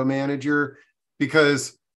photo manager,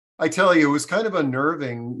 because I tell you, it was kind of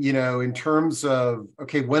unnerving, in terms of,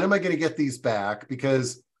 okay, when am I going to get these back?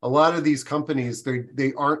 Because a lot of these companies,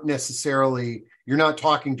 they aren't necessarily, you're not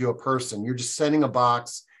talking to a person, you're just sending a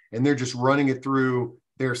box and they're just running it through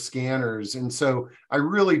their scanners. And so I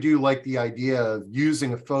really do like the idea of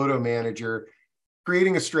using a photo manager,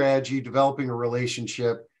 creating a strategy, developing a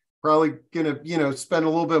relationship, probably going to, spend a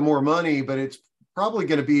little bit more money, but it's probably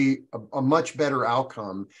going to be a much better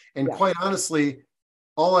outcome. And quite honestly,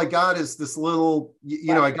 all I got is this little,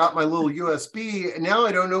 I got my little USB, and now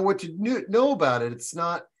I don't know what to know about it. It's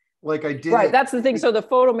not like I did. Right. That's the thing. So the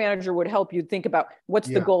photo manager would help you think about what's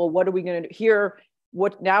the goal? What are we going to do here?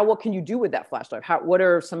 What can you do with that flash drive? What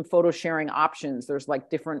are some photo sharing options? There's like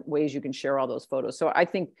different ways you can share all those photos. So I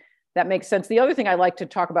think that makes sense. The other thing I like to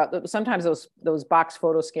talk about, sometimes those box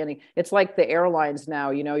photo scanning, it's like the airlines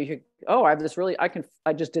now, I have this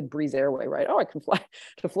I just did Breeze Airway, right? Oh, I can fly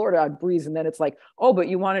to Florida on Breeze. And then it's like, oh, but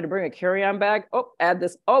you wanted to bring a carry-on bag. Oh, add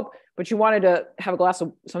this. Oh, but you wanted to have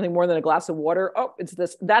something more than a glass of water. Oh, it's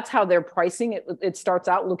this. That's how they're pricing it. It starts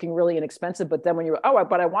out looking really inexpensive, but then when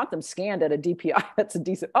but I want them scanned at a DPI, that's a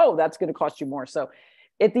decent, that's going to cost you more. So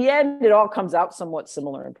at the end, it all comes out somewhat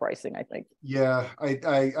similar in pricing, I think. Yeah,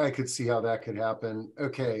 I could see how that could happen.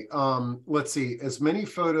 Okay, let's see. As many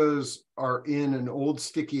photos are in an old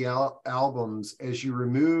sticky albums as you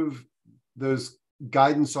remove those,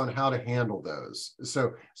 guidance on how to handle those.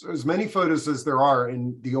 So as many photos as there are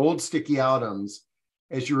in the old sticky albums,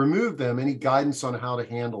 as you remove them, any guidance on how to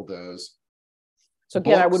handle those. So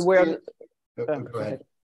again, I would wear. Go ahead.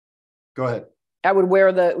 Go ahead. I would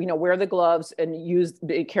wear the gloves and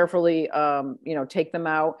be carefully, take them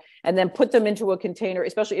out and then put them into a container,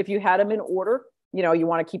 especially if you had them in order, you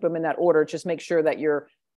want to keep them in that order. Just make sure that you're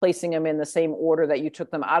placing them in the same order that you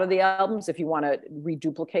took them out of the albums. If you want to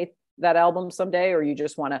reduplicate that album someday, or you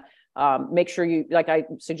just want to make sure like I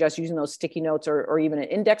suggest using those sticky notes or even an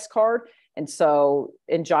index card. And so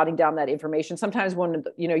in jotting down that information, sometimes when,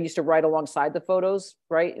 you used to write alongside the photos,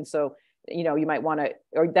 right? And so you might want to,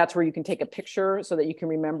 or that's where you can take a picture so that you can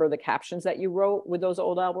remember the captions that you wrote with those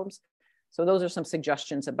old albums. So those are some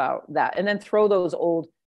suggestions about that. And then throw those old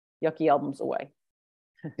yucky albums away.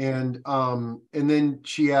 And then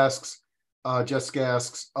she asks, Jessica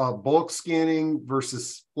asks, bulk scanning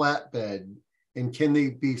versus flatbed, and can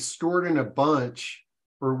they be stored in a bunch,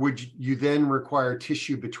 or would you then require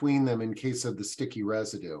tissue between them in case of the sticky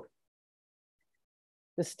residue?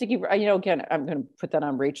 The sticky, again, I'm going to put that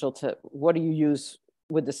on Rachel what do you use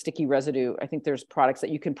with the sticky residue? I think there's products that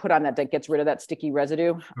you can put on that gets rid of that sticky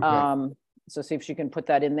residue. Okay. So see if she can put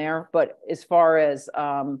that in there. But as far as,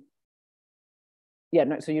 so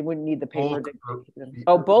you wouldn't need the paper.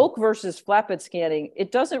 Bulk versus flatbed scanning.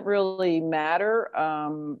 It doesn't really matter.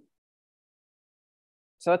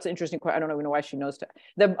 So that's an interesting question. I don't even know why she knows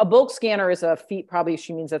a bulk scanner is probably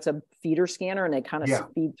she means that's a feeder scanner and they kind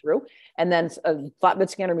of feed through. And then a flatbed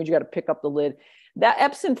scanner means you got to pick up the lid. That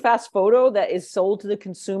Epson Fast Photo that is sold to the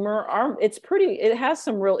consumer, it has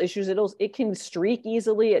some real issues. It can streak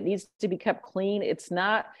easily. It needs to be kept clean. It's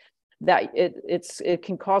not that it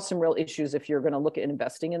can cause some real issues if you're going to look at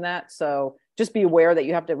investing in that. So just be aware that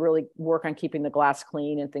you have to really work on keeping the glass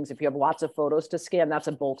clean and things. If you have lots of photos to scan, that's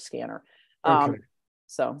a bulk scanner. Okay.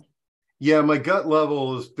 So, Yeah, my gut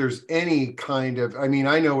level is there's any kind of, I mean,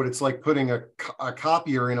 I know what it's like putting a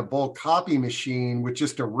copier in a bulk copy machine with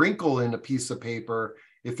just a wrinkle in a piece of paper.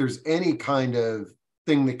 If there's any kind of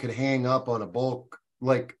thing that could hang up on a bulk,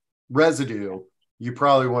 like residue, you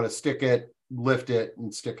probably want to stick it, lift it,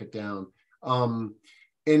 and stick it down.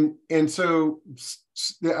 And so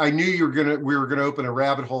I knew we were gonna open a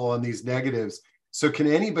rabbit hole on these negatives. So can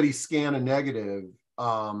anybody scan a negative?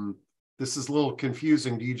 This is a little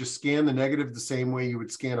confusing. Do you just scan the negative the same way you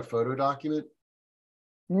would scan a photo document?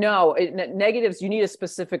 No, negatives, you need a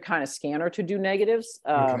specific kind of scanner to do negatives.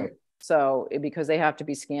 Okay. Because they have to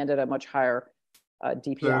be scanned at a much higher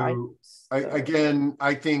DPI. Again,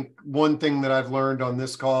 I think one thing that I've learned on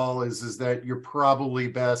this call is that you're probably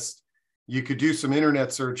best, you could do some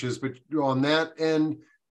internet searches, but on that end,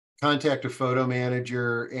 contact a photo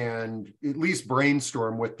manager and at least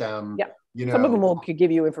brainstorm with them. Yeah. Some of them could give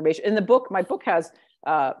you information. In the book, my book has,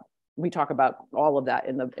 we talk about all of that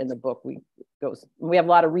in the book. We have a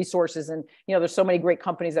lot of resources, and there's so many great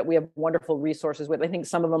companies that we have wonderful resources with. I think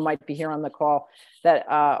some of them might be here on the call that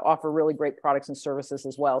offer really great products and services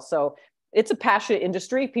as well. So it's a passionate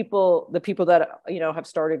industry. The people that have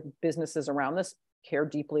started businesses around this care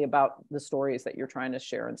deeply about the stories that you're trying to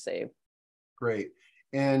share and save. Great.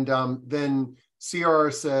 And then CR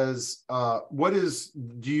says,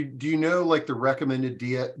 do you know like the recommended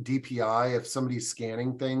DPI if somebody's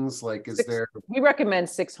scanning things? Like, we recommend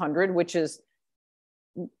 600, which is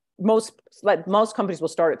most companies will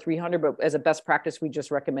start at 300, but as a best practice, we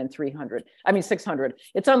just recommend 600.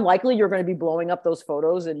 It's unlikely you're going to be blowing up those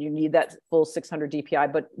photos and you need that full 600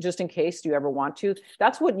 DPI, but just in case you ever want to,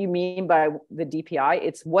 that's what you mean by the DPI.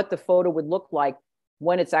 It's what the photo would look like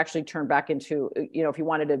when it's actually turned back into, if you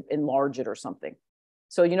wanted to enlarge it or something.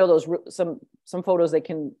 So, those some photos, they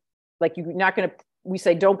can, like, you're not going to, we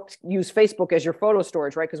say, don't use Facebook as your photo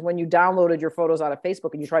storage, right? Because when you downloaded your photos out of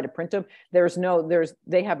Facebook and you try to print them,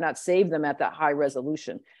 they have not saved them at that high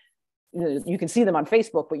resolution. You can see them on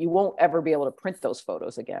Facebook, but you won't ever be able to print those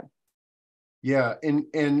photos again. Yeah.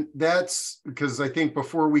 And that's because I think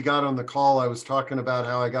before we got on the call, I was talking about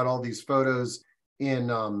how I got all these photos in,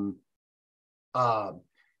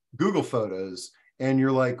 Google Photos, and you're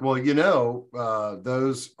like, well,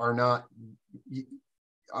 those are not,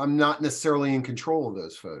 I'm not necessarily in control of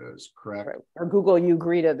those photos, correct? Right. Or Google, you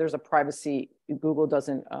agree to, there's a privacy, Google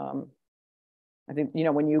doesn't, I think,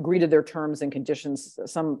 when you agree to their terms and conditions,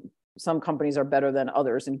 some companies are better than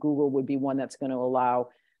others, and Google would be one that's going to allow,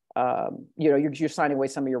 you're signing away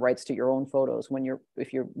some of your rights to your own photos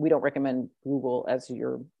we don't recommend Google as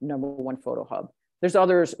your #1 photo hub. There's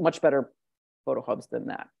others much better photo hubs than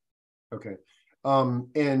that. Okay.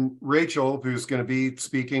 And Rachel, who's going to be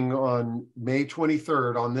speaking on May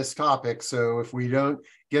 23rd on this topic. So if we don't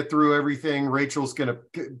get through everything, Rachel's going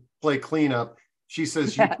to play cleanup. She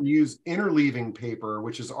says you can use interleaving paper,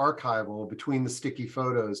 which is archival between the sticky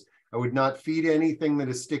photos. I would not feed anything that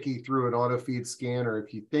is sticky through an auto feed scanner.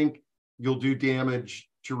 If you think you'll do damage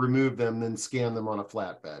to remove them, then scan them on a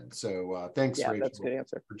flatbed. So thanks, Rachel. That's a good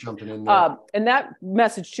answer. For jumping in there. And that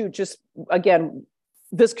message too, just again,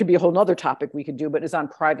 this could be a whole nother topic we could do, but is on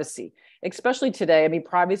privacy, especially today. I mean,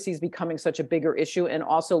 privacy is becoming such a bigger issue, and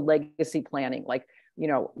also legacy planning. Like,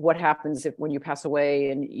 what happens when you pass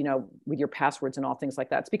away, and, with your passwords and all things like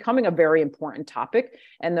that. It's becoming a very important topic.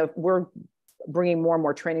 And we're bringing more and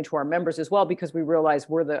more training to our members as well, because we realize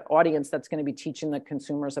we're the audience that's going to be teaching the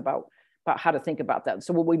consumers about how to think about that.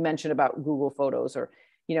 So what we mentioned about Google Photos, or,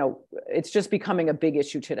 it's just becoming a big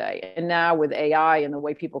issue today. And now with AI and the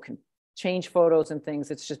way people can change photos and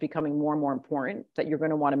things, it's just becoming more and more important that you're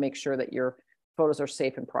going to want to make sure that your photos are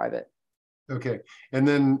safe and private. Okay. And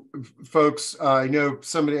then folks, I know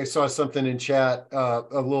I saw something in chat a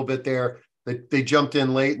little bit there that they jumped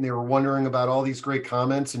in late and they were wondering about all these great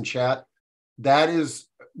comments in chat. That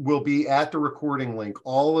will be at the recording link.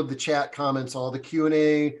 All of the chat comments, all the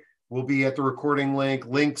Q&A will be at the recording link,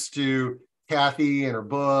 links to Cathi and her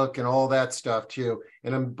book and all that stuff too.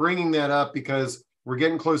 And I'm bringing that up because we're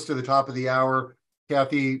getting close to the top of the hour.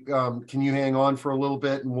 Cathi, can you hang on for a little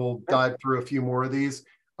bit and we'll dive through a few more of these?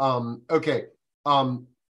 Okay. I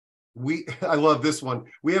love this one.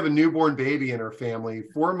 We have a newborn baby in our family,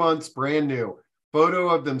 4 months, brand new. Photo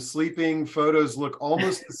of them sleeping. Photos look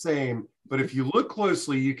almost the same, but if you look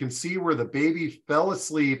closely, you can see where the baby fell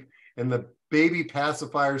asleep and the baby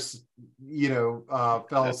pacifiers,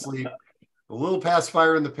 fell asleep. A little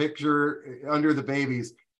pacifier in the picture under the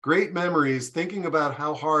babies. Great memories, thinking about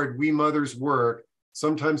how hard we mothers work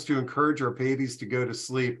sometimes to encourage our babies to go to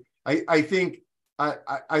sleep. I think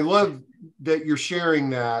I love that you're sharing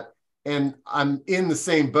that, and I'm in the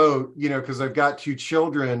same boat, because I've got 2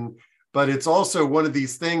 children. but it's also one of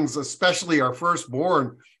these things, especially our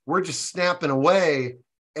firstborn, we're just snapping away,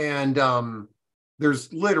 and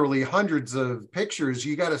there's literally hundreds of pictures.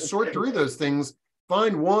 You got to sort through those things,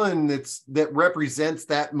 find one that represents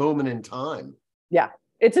that moment in time. Yeah.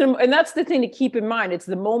 And that's the thing to keep in mind. It's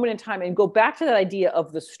the moment in time, and go back to that idea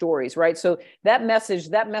of the stories, right? So that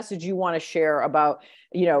message you want to share about,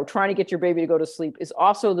 trying to get your baby to go to sleep is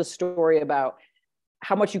also the story about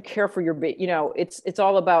how much you care for your baby. It's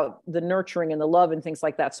all about the nurturing and the love and things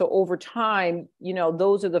like that. So over time,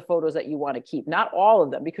 those are the photos that you want to keep, not all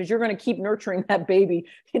of them, because you're going to keep nurturing that baby,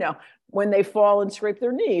 when they fall and scrape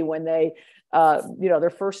their knee, when they,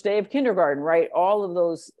 their first day of kindergarten, right? All of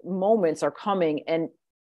those moments are coming, and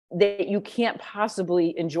that you can't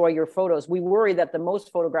possibly enjoy your photos. We worry that the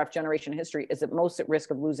most photographed generation in history is at most at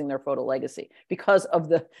risk of losing their photo legacy because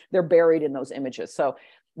of they're buried in those images. So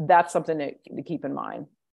that's something to keep in mind.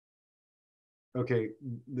 Okay,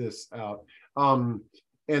 this out. And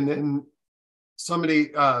then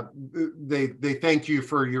somebody, they thank you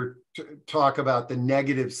for your talk about the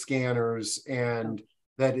negative scanners, and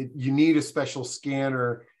that you need a special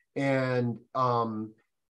scanner, and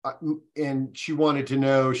she wanted to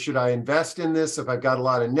know, should I invest in this if I've got a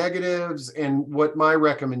lot of negatives? And what my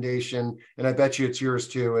recommendation, and I bet you it's yours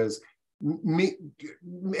too, is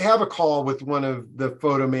have a call with one of the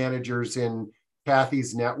photo managers in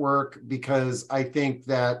Cathy's network, because I think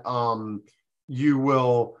that you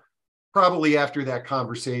will probably, after that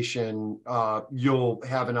conversation, you'll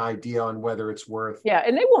have an idea on whether it's worth. Yeah,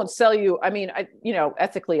 and they won't sell you. I mean,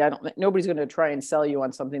 ethically, nobody's going to try and sell you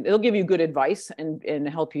on something. They'll give you good advice and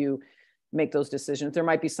help you make those decisions. There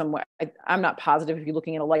might be some way. I'm not positive if you're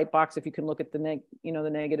looking at a light box, if you can look at the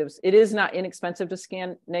negatives. It is not inexpensive to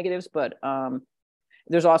scan negatives, but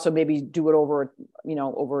there's also maybe do it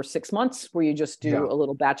over 6 months, where you just do a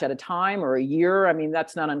little batch at a time, or a year. I mean,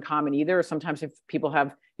 that's not uncommon either. Sometimes if people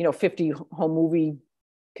have 50 home movie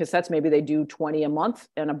cassettes, maybe they do 20 a month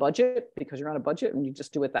and a budget, because you're on a budget, and you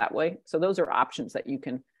just do it that way. So those are options that you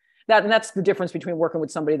can, and that's the difference between working with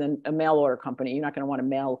somebody than a mail order company. You're not going to want to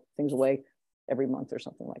mail things away every month or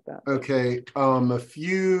something like that. Okay. A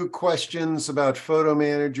few questions about photo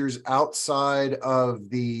managers outside of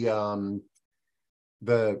the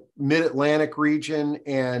Mid-Atlantic region,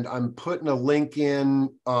 and I'm putting a link in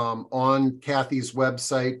on Cathy's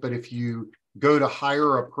website, but if you go to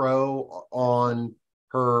Hire a Pro on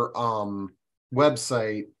her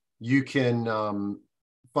website, you can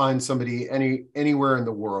find somebody anywhere in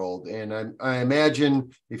the world. And I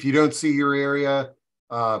imagine if you don't see your area,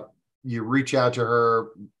 you reach out to her.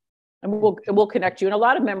 And we'll connect you. And a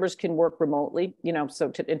lot of members can work remotely,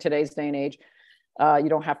 so in today's day and age, you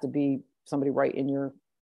don't have to be somebody right in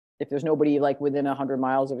if there's nobody like within 100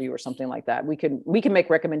 miles of you or something like that. We can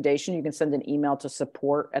make recommendation. You can send an email to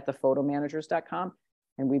support@thefotomanagers.com,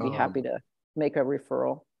 and we'd be happy to make a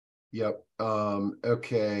referral. Yep.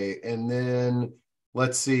 Okay. And then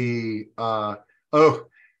let's see.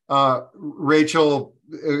 Rachel.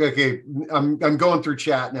 Okay. I'm going through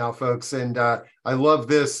chat now, folks. And I love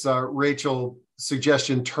this Rachel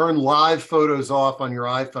suggestion: turn live photos off on your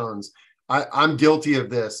iPhones. I'm guilty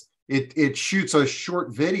of this. It shoots a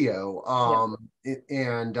short video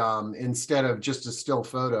and instead of just a still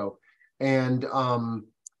photo. And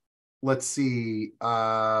let's see.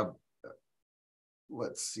 You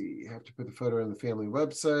have to put the photo in the family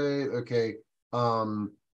website. Okay.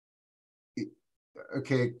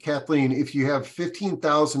 Okay, Kathleen, if you have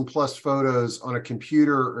 15,000 plus photos on a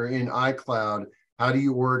computer or in iCloud, how do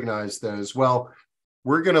you organize those? Well,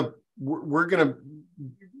 we're gonna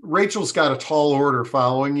Rachel's got a tall order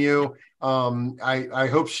following you. I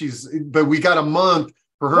hope but we got a month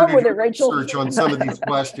for her to do research on some of these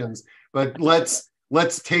questions. But let's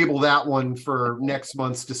table that one for next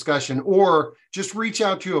month's discussion, or just reach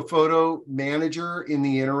out to a photo manager in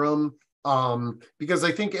the interim, because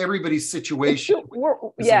I think everybody's situation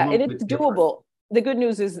and it's doable. The good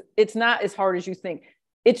news is it's not as hard as you think.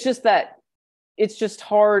 It's just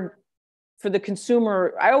hard for the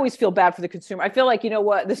consumer. I always feel bad for the consumer. I feel like,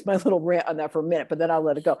 this is my little rant on that for a minute, but then I'll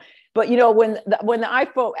let it go. But when the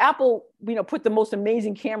iPhone, Apple, put the most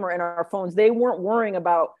amazing camera in our phones, they weren't worrying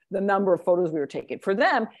about the number of photos we were taking. For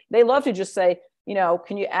them, they love to just say,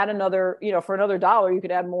 can you add another, for another $1, you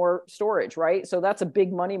could add more storage, right? So that's a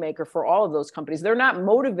big moneymaker for all of those companies. They're not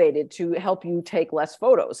motivated to help you take less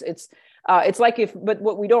photos. It's like but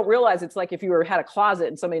what we don't realize, it's like if you had a closet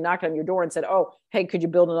and somebody knocked on your door and said, oh, hey, could you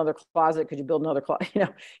build another closet? Could you build another closet?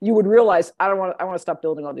 You would realize, I want to stop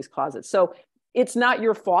building all these closets. So it's not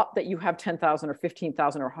your fault that you have 10,000 or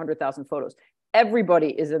 15,000 or 100,000 photos. Everybody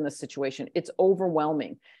is in this situation. It's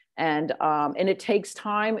overwhelming. And it takes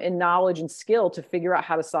time and knowledge and skill to figure out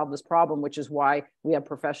how to solve this problem, which is why we have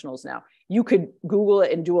professionals now. You could Google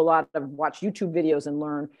it and do a lot of watch YouTube videos and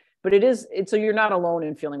learn, but it's so you're not alone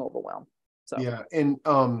in feeling overwhelmed. So yeah, and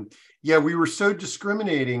yeah, we were so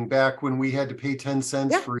discriminating back when we had to pay 10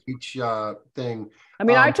 cents for each thing. I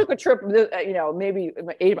mean, I took a trip, maybe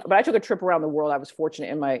 8, but I took a trip around the world. I was fortunate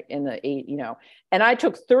in the 8, and I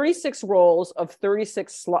took 36 rolls of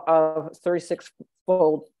 36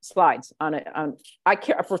 fold slides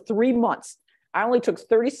for 3 months. I only took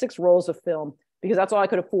 36 rolls of film because that's all I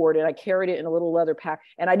could afford, and I carried it in a little leather pack.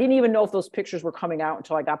 And I didn't even know if those pictures were coming out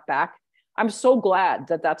until I got back. I'm so glad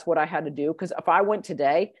that that's what I had to do, because if I went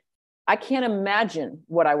today, I can't imagine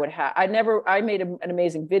what I would have. I made an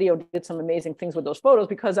amazing video, did some amazing things with those photos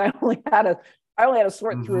because I only had to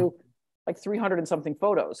sort through like 300 and something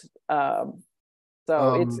photos.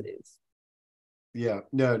 It's yeah,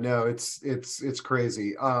 no, it's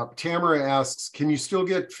crazy. Tamara asks, can you still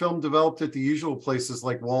get film developed at the usual places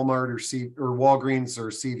like Walmart or Walgreens or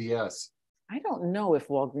CVS? I don't know if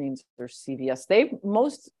Walgreens or CVS.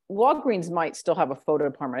 Walgreens might still have a photo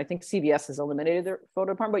department. I think CVS has eliminated their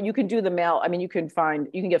photo department, but you can do the mail. I mean, you can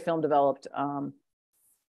get film developed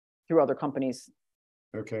through other companies.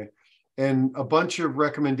 Okay. And a bunch of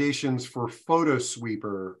recommendations for Photo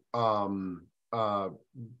Sweeper.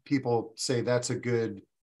 People say that's a good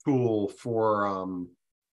tool for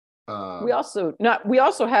we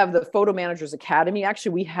also have the Photo Managers Academy.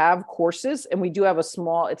 Actually, we have courses, and we do have it's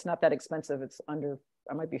not that expensive. It's under,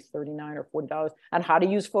 it might be $39 or $40 on how to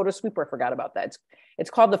use Photo Sweeper. I forgot about that. It's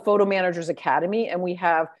called the Photo Managers Academy, and we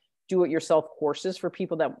have do-it-yourself courses for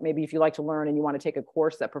people that maybe if you like to learn and you want to take a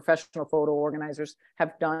course that professional photo organizers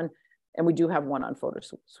have done. And we do have one on Photo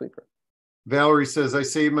Sweeper. Valerie says, I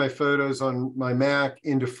save my photos on my Mac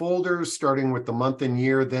into folders, starting with the month and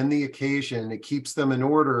year, then the occasion. It keeps them in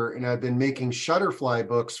order, and I've been making Shutterfly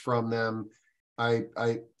books from them. I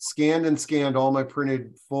scanned all my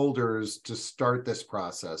printed folders to start this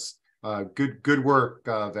process. Good work,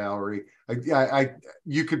 Valerie.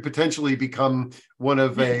 You could potentially become one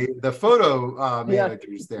of the photo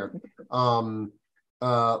managers there.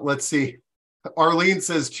 Let's see. Arlene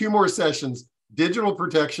says 2 more sessions. Digital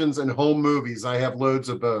protections and home movies. I have loads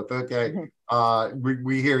of both. Okay.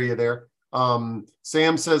 We hear you there.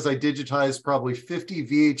 Sam says I digitized probably 50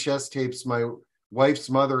 VHS tapes my wife's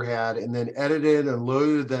mother had and then edited and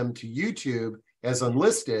loaded them to YouTube as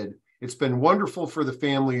unlisted. It's been wonderful for the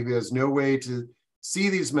family who has no way to see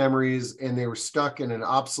these memories, and they were stuck in an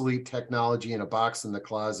obsolete technology in a box in the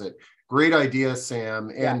closet. Great idea,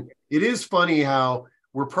 Sam. And it is funny how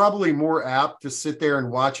we're probably more apt to sit there and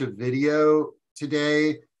watch a video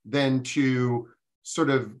today than to sort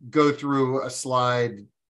of go through a slide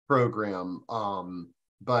program.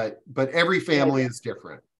 But every family is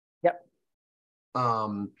different. Yep.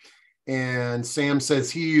 And Sam says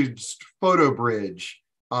he used PhotoBridge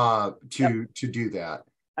to do that.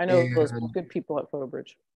 I know those good people at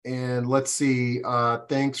PhotoBridge. And let's see,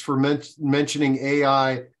 thanks for mentioning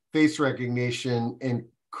AI, face recognition, and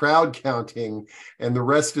crowd counting, and the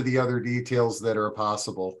rest of the other details that are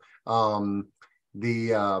possible.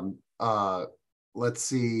 Let's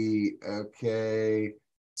see. Okay.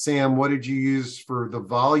 Sam, what did you use for the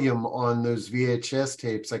volume on those VHS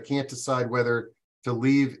tapes? I can't decide whether to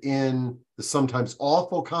leave in the sometimes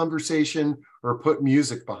awful conversation or put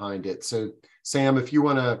music behind it. So Sam, if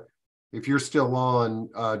you're still on,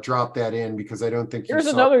 drop that in, because I don't think there's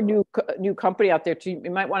another new company out there too.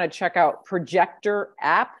 You might want to check out Projector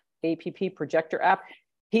App, Projector App.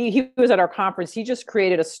 He was at our conference. He just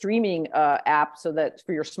created a streaming app so that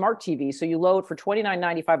for your smart TV. So you load for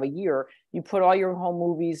 $29.95 a year. You put all your home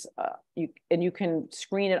movies, and you can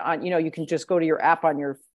screen it on. You can just go to your app on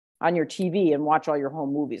your TV and watch all your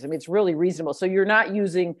home movies. I mean, it's really reasonable. So you're not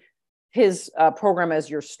using his program as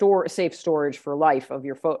your safe storage for life of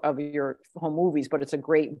your home movies, but it's a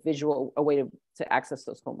great visual way to access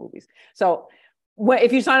those home movies. So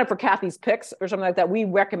if you sign up for Cathy's Picks or something like that, we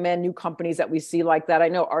recommend new companies that we see like that. I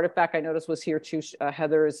know Artifact, I noticed, was here too.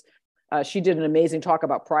 Heather's, she did an amazing talk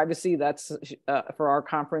about privacy. That's for our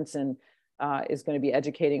conference, and is going to be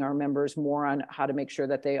educating our members more on how to make sure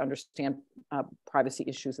that they understand privacy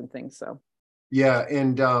issues and things. So. Yeah,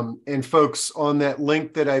 and folks, on that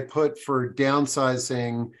link that I put for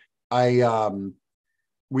downsizing,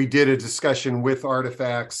 we did a discussion with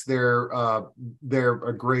Artifacts. They're a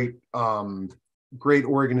great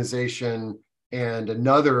organization, and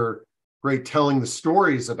another great telling the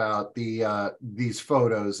stories about these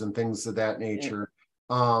photos and things of that nature.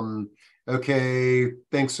 Okay,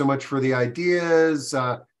 thanks so much for the ideas.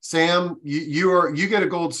 Sam, you get a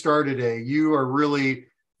gold star today. You are really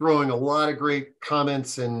throwing a lot of great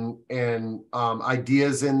comments and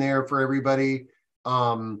ideas in there for everybody.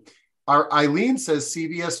 Our Eileen says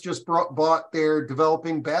CVS just bought their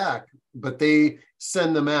developing back, but they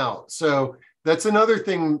send them out. So that's another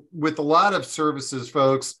thing with a lot of services,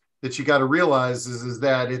 folks, that you got to realize is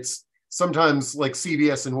that it's sometimes like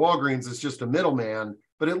CVS and Walgreens is just a middleman,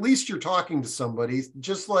 but at least you're talking to somebody,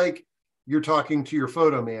 just like you're talking to your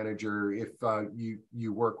photo manager if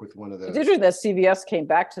you work with one of those. It's interesting that CVS came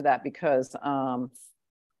back to that because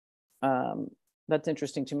that's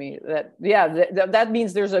interesting to me. That that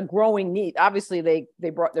means there's a growing need. Obviously, if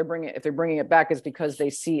they're bringing it back is because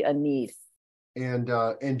they see a need.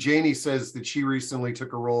 And Janie says that she recently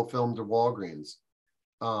took a roll of film to Walgreens.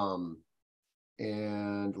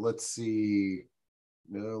 And let's see,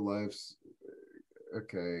 no lives.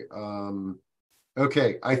 Okay.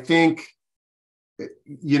 Okay. I think,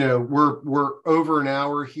 we're over an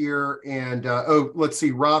hour here, and let's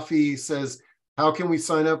see. Rafi says, how can we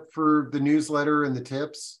sign up for the newsletter and the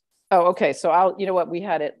tips? Oh, okay. So we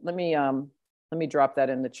had it. Let me drop that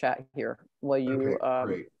in the chat here while you,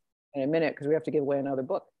 great. In a minute, because we have to give away another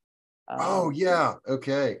book. Oh yeah.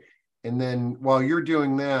 Okay. And then while you're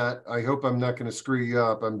doing that, I hope I'm not going to screw you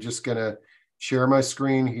up. I'm just going to share my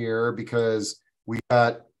screen here because we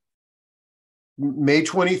got May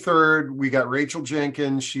 23rd. We got Rachel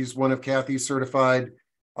Jenkins. She's one of Cathy's certified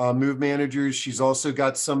move managers. She's also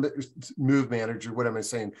got some move manager. What am I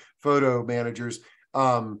saying? Photo managers.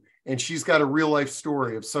 And she's got a real life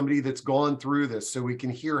story of somebody that's gone through this, so we can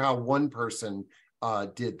hear how one person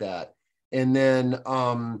did that. And then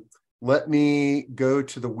let me go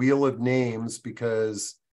to the wheel of names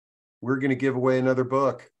because we're going to give away another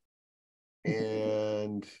book.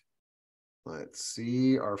 And let's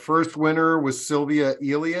see, our first winner was Sylvia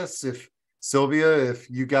Elias. If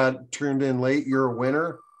you got turned in late, you're a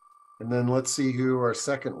winner. And then let's see who our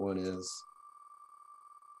second one is.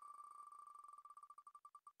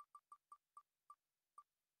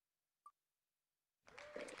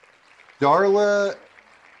 Darla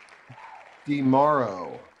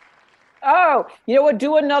DiMauro. Oh, you know what?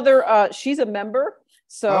 Do another. She's a member,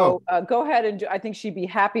 so go ahead and I think she'd be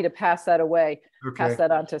happy to pass that away. Okay. Pass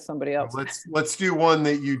that on to somebody else. Let's do one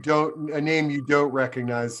that a name you don't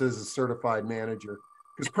recognize as a certified manager,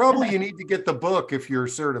 because probably you need to get the book if you're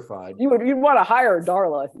certified. You'd want to hire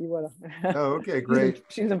Darla. You want to. Oh, okay, great.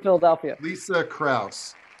 She's in Philadelphia. Lisa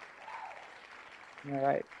Kraus. All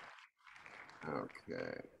right.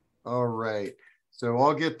 Okay. All right. So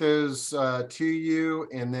I'll get those to you,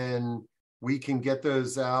 and then we can get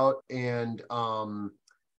those out. And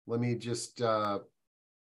let me just, okay,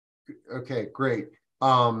 great.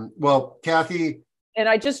 Well, Cathi. And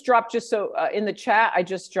I just dropped, in the chat, I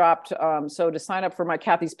just dropped, so to sign up for my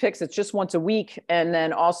Cathy's Picks, it's just once a week. And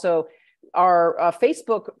then also our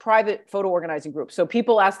Facebook private photo organizing group. So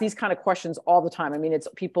people ask these kind of questions all the time. I mean, it's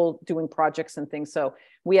people doing projects and things. So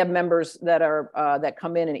we have members that are that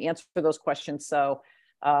come in and answer those questions. So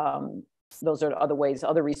those are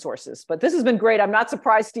other resources. But this has been great. I'm not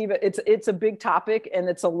surprised, Steve. It's a big topic and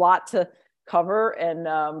it's a lot to cover.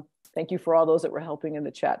 And thank you for all those that were helping in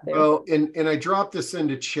the chat there. Well, and I dropped this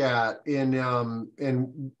into chat, and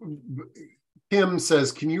Kim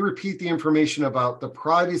says, can you repeat the information about the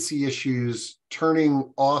privacy issues turning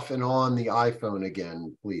off and on the iPhone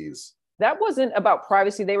again, please? That wasn't about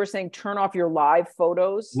privacy. They were saying turn off your live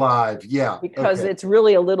photos. Live, yeah. Because it's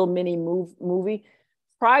really a little mini movie.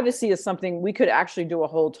 Privacy is something we could actually do a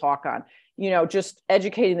whole talk on, just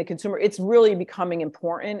educating the consumer. It's really becoming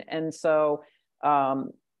important. And so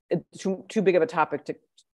it's too big of a topic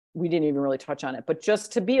we didn't even really touch on it, but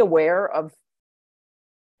just to be aware of,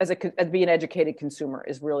 as being an educated consumer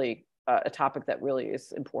is really a topic that really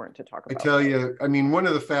is important to talk about. I tell you, I mean, one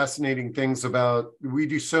of the fascinating things we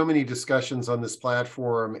do so many discussions on this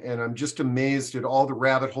platform, and I'm just amazed at all the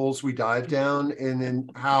rabbit holes we dive down, and then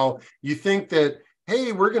how you think that,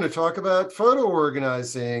 hey, we're going to talk about photo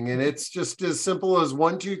organizing, and it's just as simple as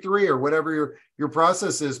 1, 2, 3, or whatever your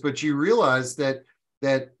process is, but you realize that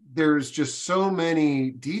there's just so many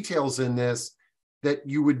details in this that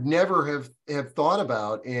you would never have thought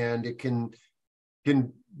about, and it can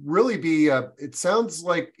really be it sounds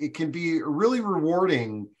like it can be really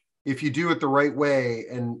rewarding if you do it the right way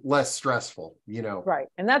and less stressful, Right.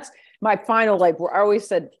 And that's my final, where I always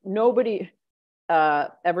said, nobody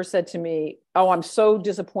ever said to me, oh, I'm so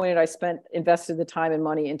disappointed I invested the time and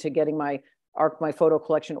money into getting my photo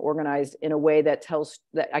collection organized in a way that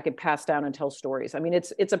I could pass down and tell stories. I mean,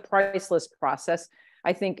 it's a priceless process,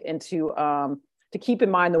 I think, and to keep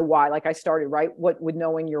in mind the why, like I started, right? With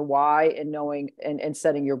knowing your why and knowing and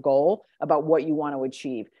setting your goal about what you want to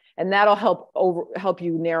achieve. And that'll help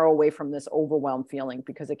you narrow away from this overwhelmed feeling,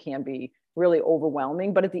 because it can be really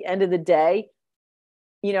overwhelming. But at the end of the day,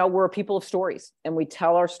 you know, we're people of stories, and we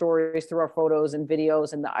tell our stories through our photos and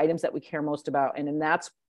videos and the items that we care most about. And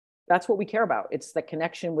that's what we care about. It's the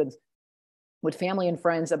connection with family and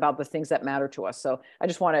friends about the things that matter to us. So I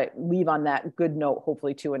just want to leave on that good note,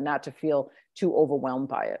 hopefully too, and not to feel too overwhelmed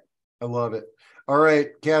by it. I love it. All right,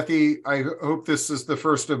 Cathi, I hope this is the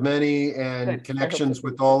first of many, and connections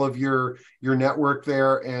with all of your network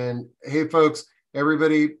there. And hey, folks,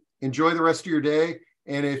 everybody, enjoy the rest of your day.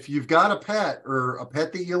 And if you've got a pet or a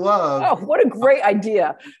pet that you love, oh, what a great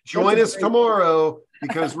idea. Join us tomorrow,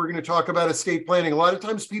 because we're going to talk about estate planning. A lot of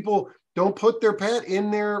times people don't put their pet in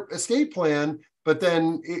their estate plan, but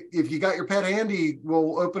then if you got your pet handy,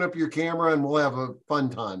 we'll open up your camera and we'll have a fun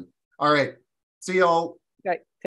time. All right. See y'all. Okay.